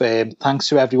both. Thanks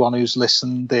to everyone who's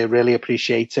listened. They really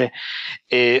appreciate it.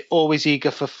 Always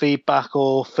eager for feedback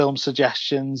or film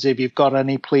suggestions. If you've got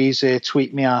any, please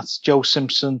tweet me at Joe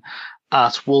Simpson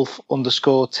at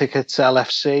Wolf_tickets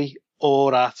LFC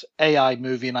or at AI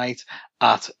Movie Night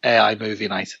at AI Movie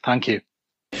Night. Thank you.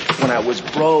 When I was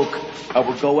broke, I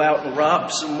would go out and rob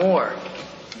some more.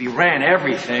 We ran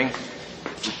everything.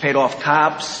 We paid off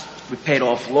cops, we paid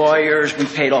off lawyers, we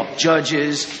paid off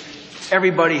judges.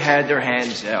 Everybody had their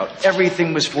hands out.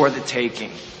 Everything was for the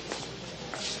taking.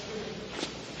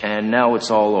 And now it's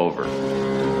all over.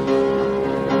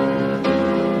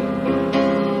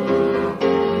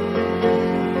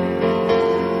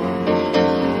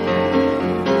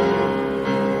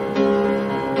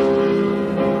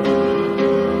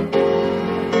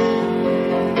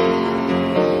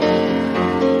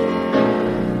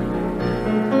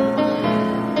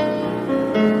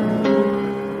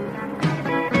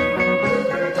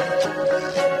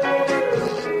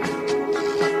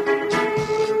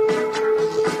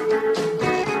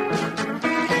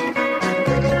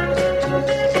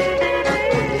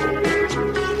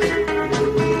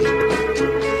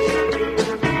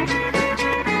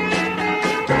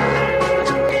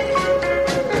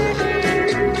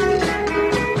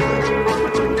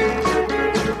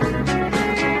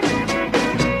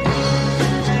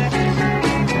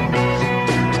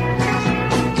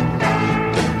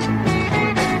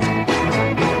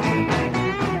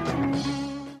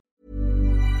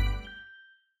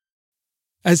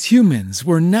 As humans,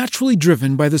 we're naturally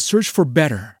driven by the search for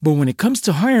better. But when it comes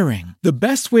to hiring, the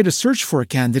best way to search for a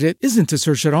candidate isn't to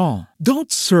search at all.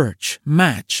 Don't search,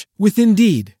 match with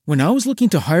Indeed. When I was looking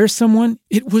to hire someone,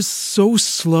 it was so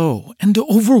slow and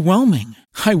overwhelming.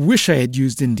 I wish I had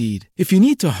used Indeed. If you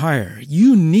need to hire,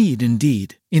 you need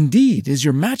Indeed. Indeed is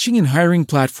your matching and hiring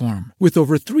platform with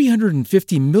over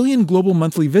 350 million global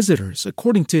monthly visitors,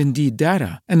 according to Indeed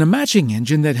data, and a matching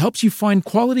engine that helps you find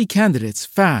quality candidates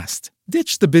fast.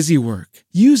 Ditch the busy work.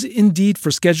 Use Indeed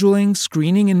for scheduling,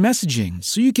 screening, and messaging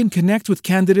so you can connect with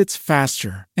candidates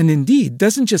faster. And Indeed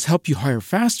doesn't just help you hire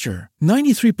faster.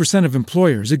 93% of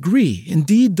employers agree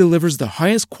Indeed delivers the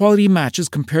highest quality matches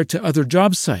compared to other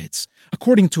job sites,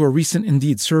 according to a recent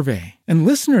Indeed survey. And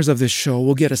listeners of this show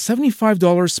will get a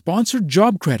 $75 sponsored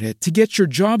job credit to get your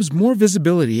jobs more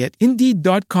visibility at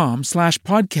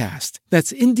Indeed.com/podcast.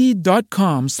 That's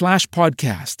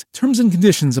Indeed.com/podcast. Terms and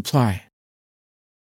conditions apply.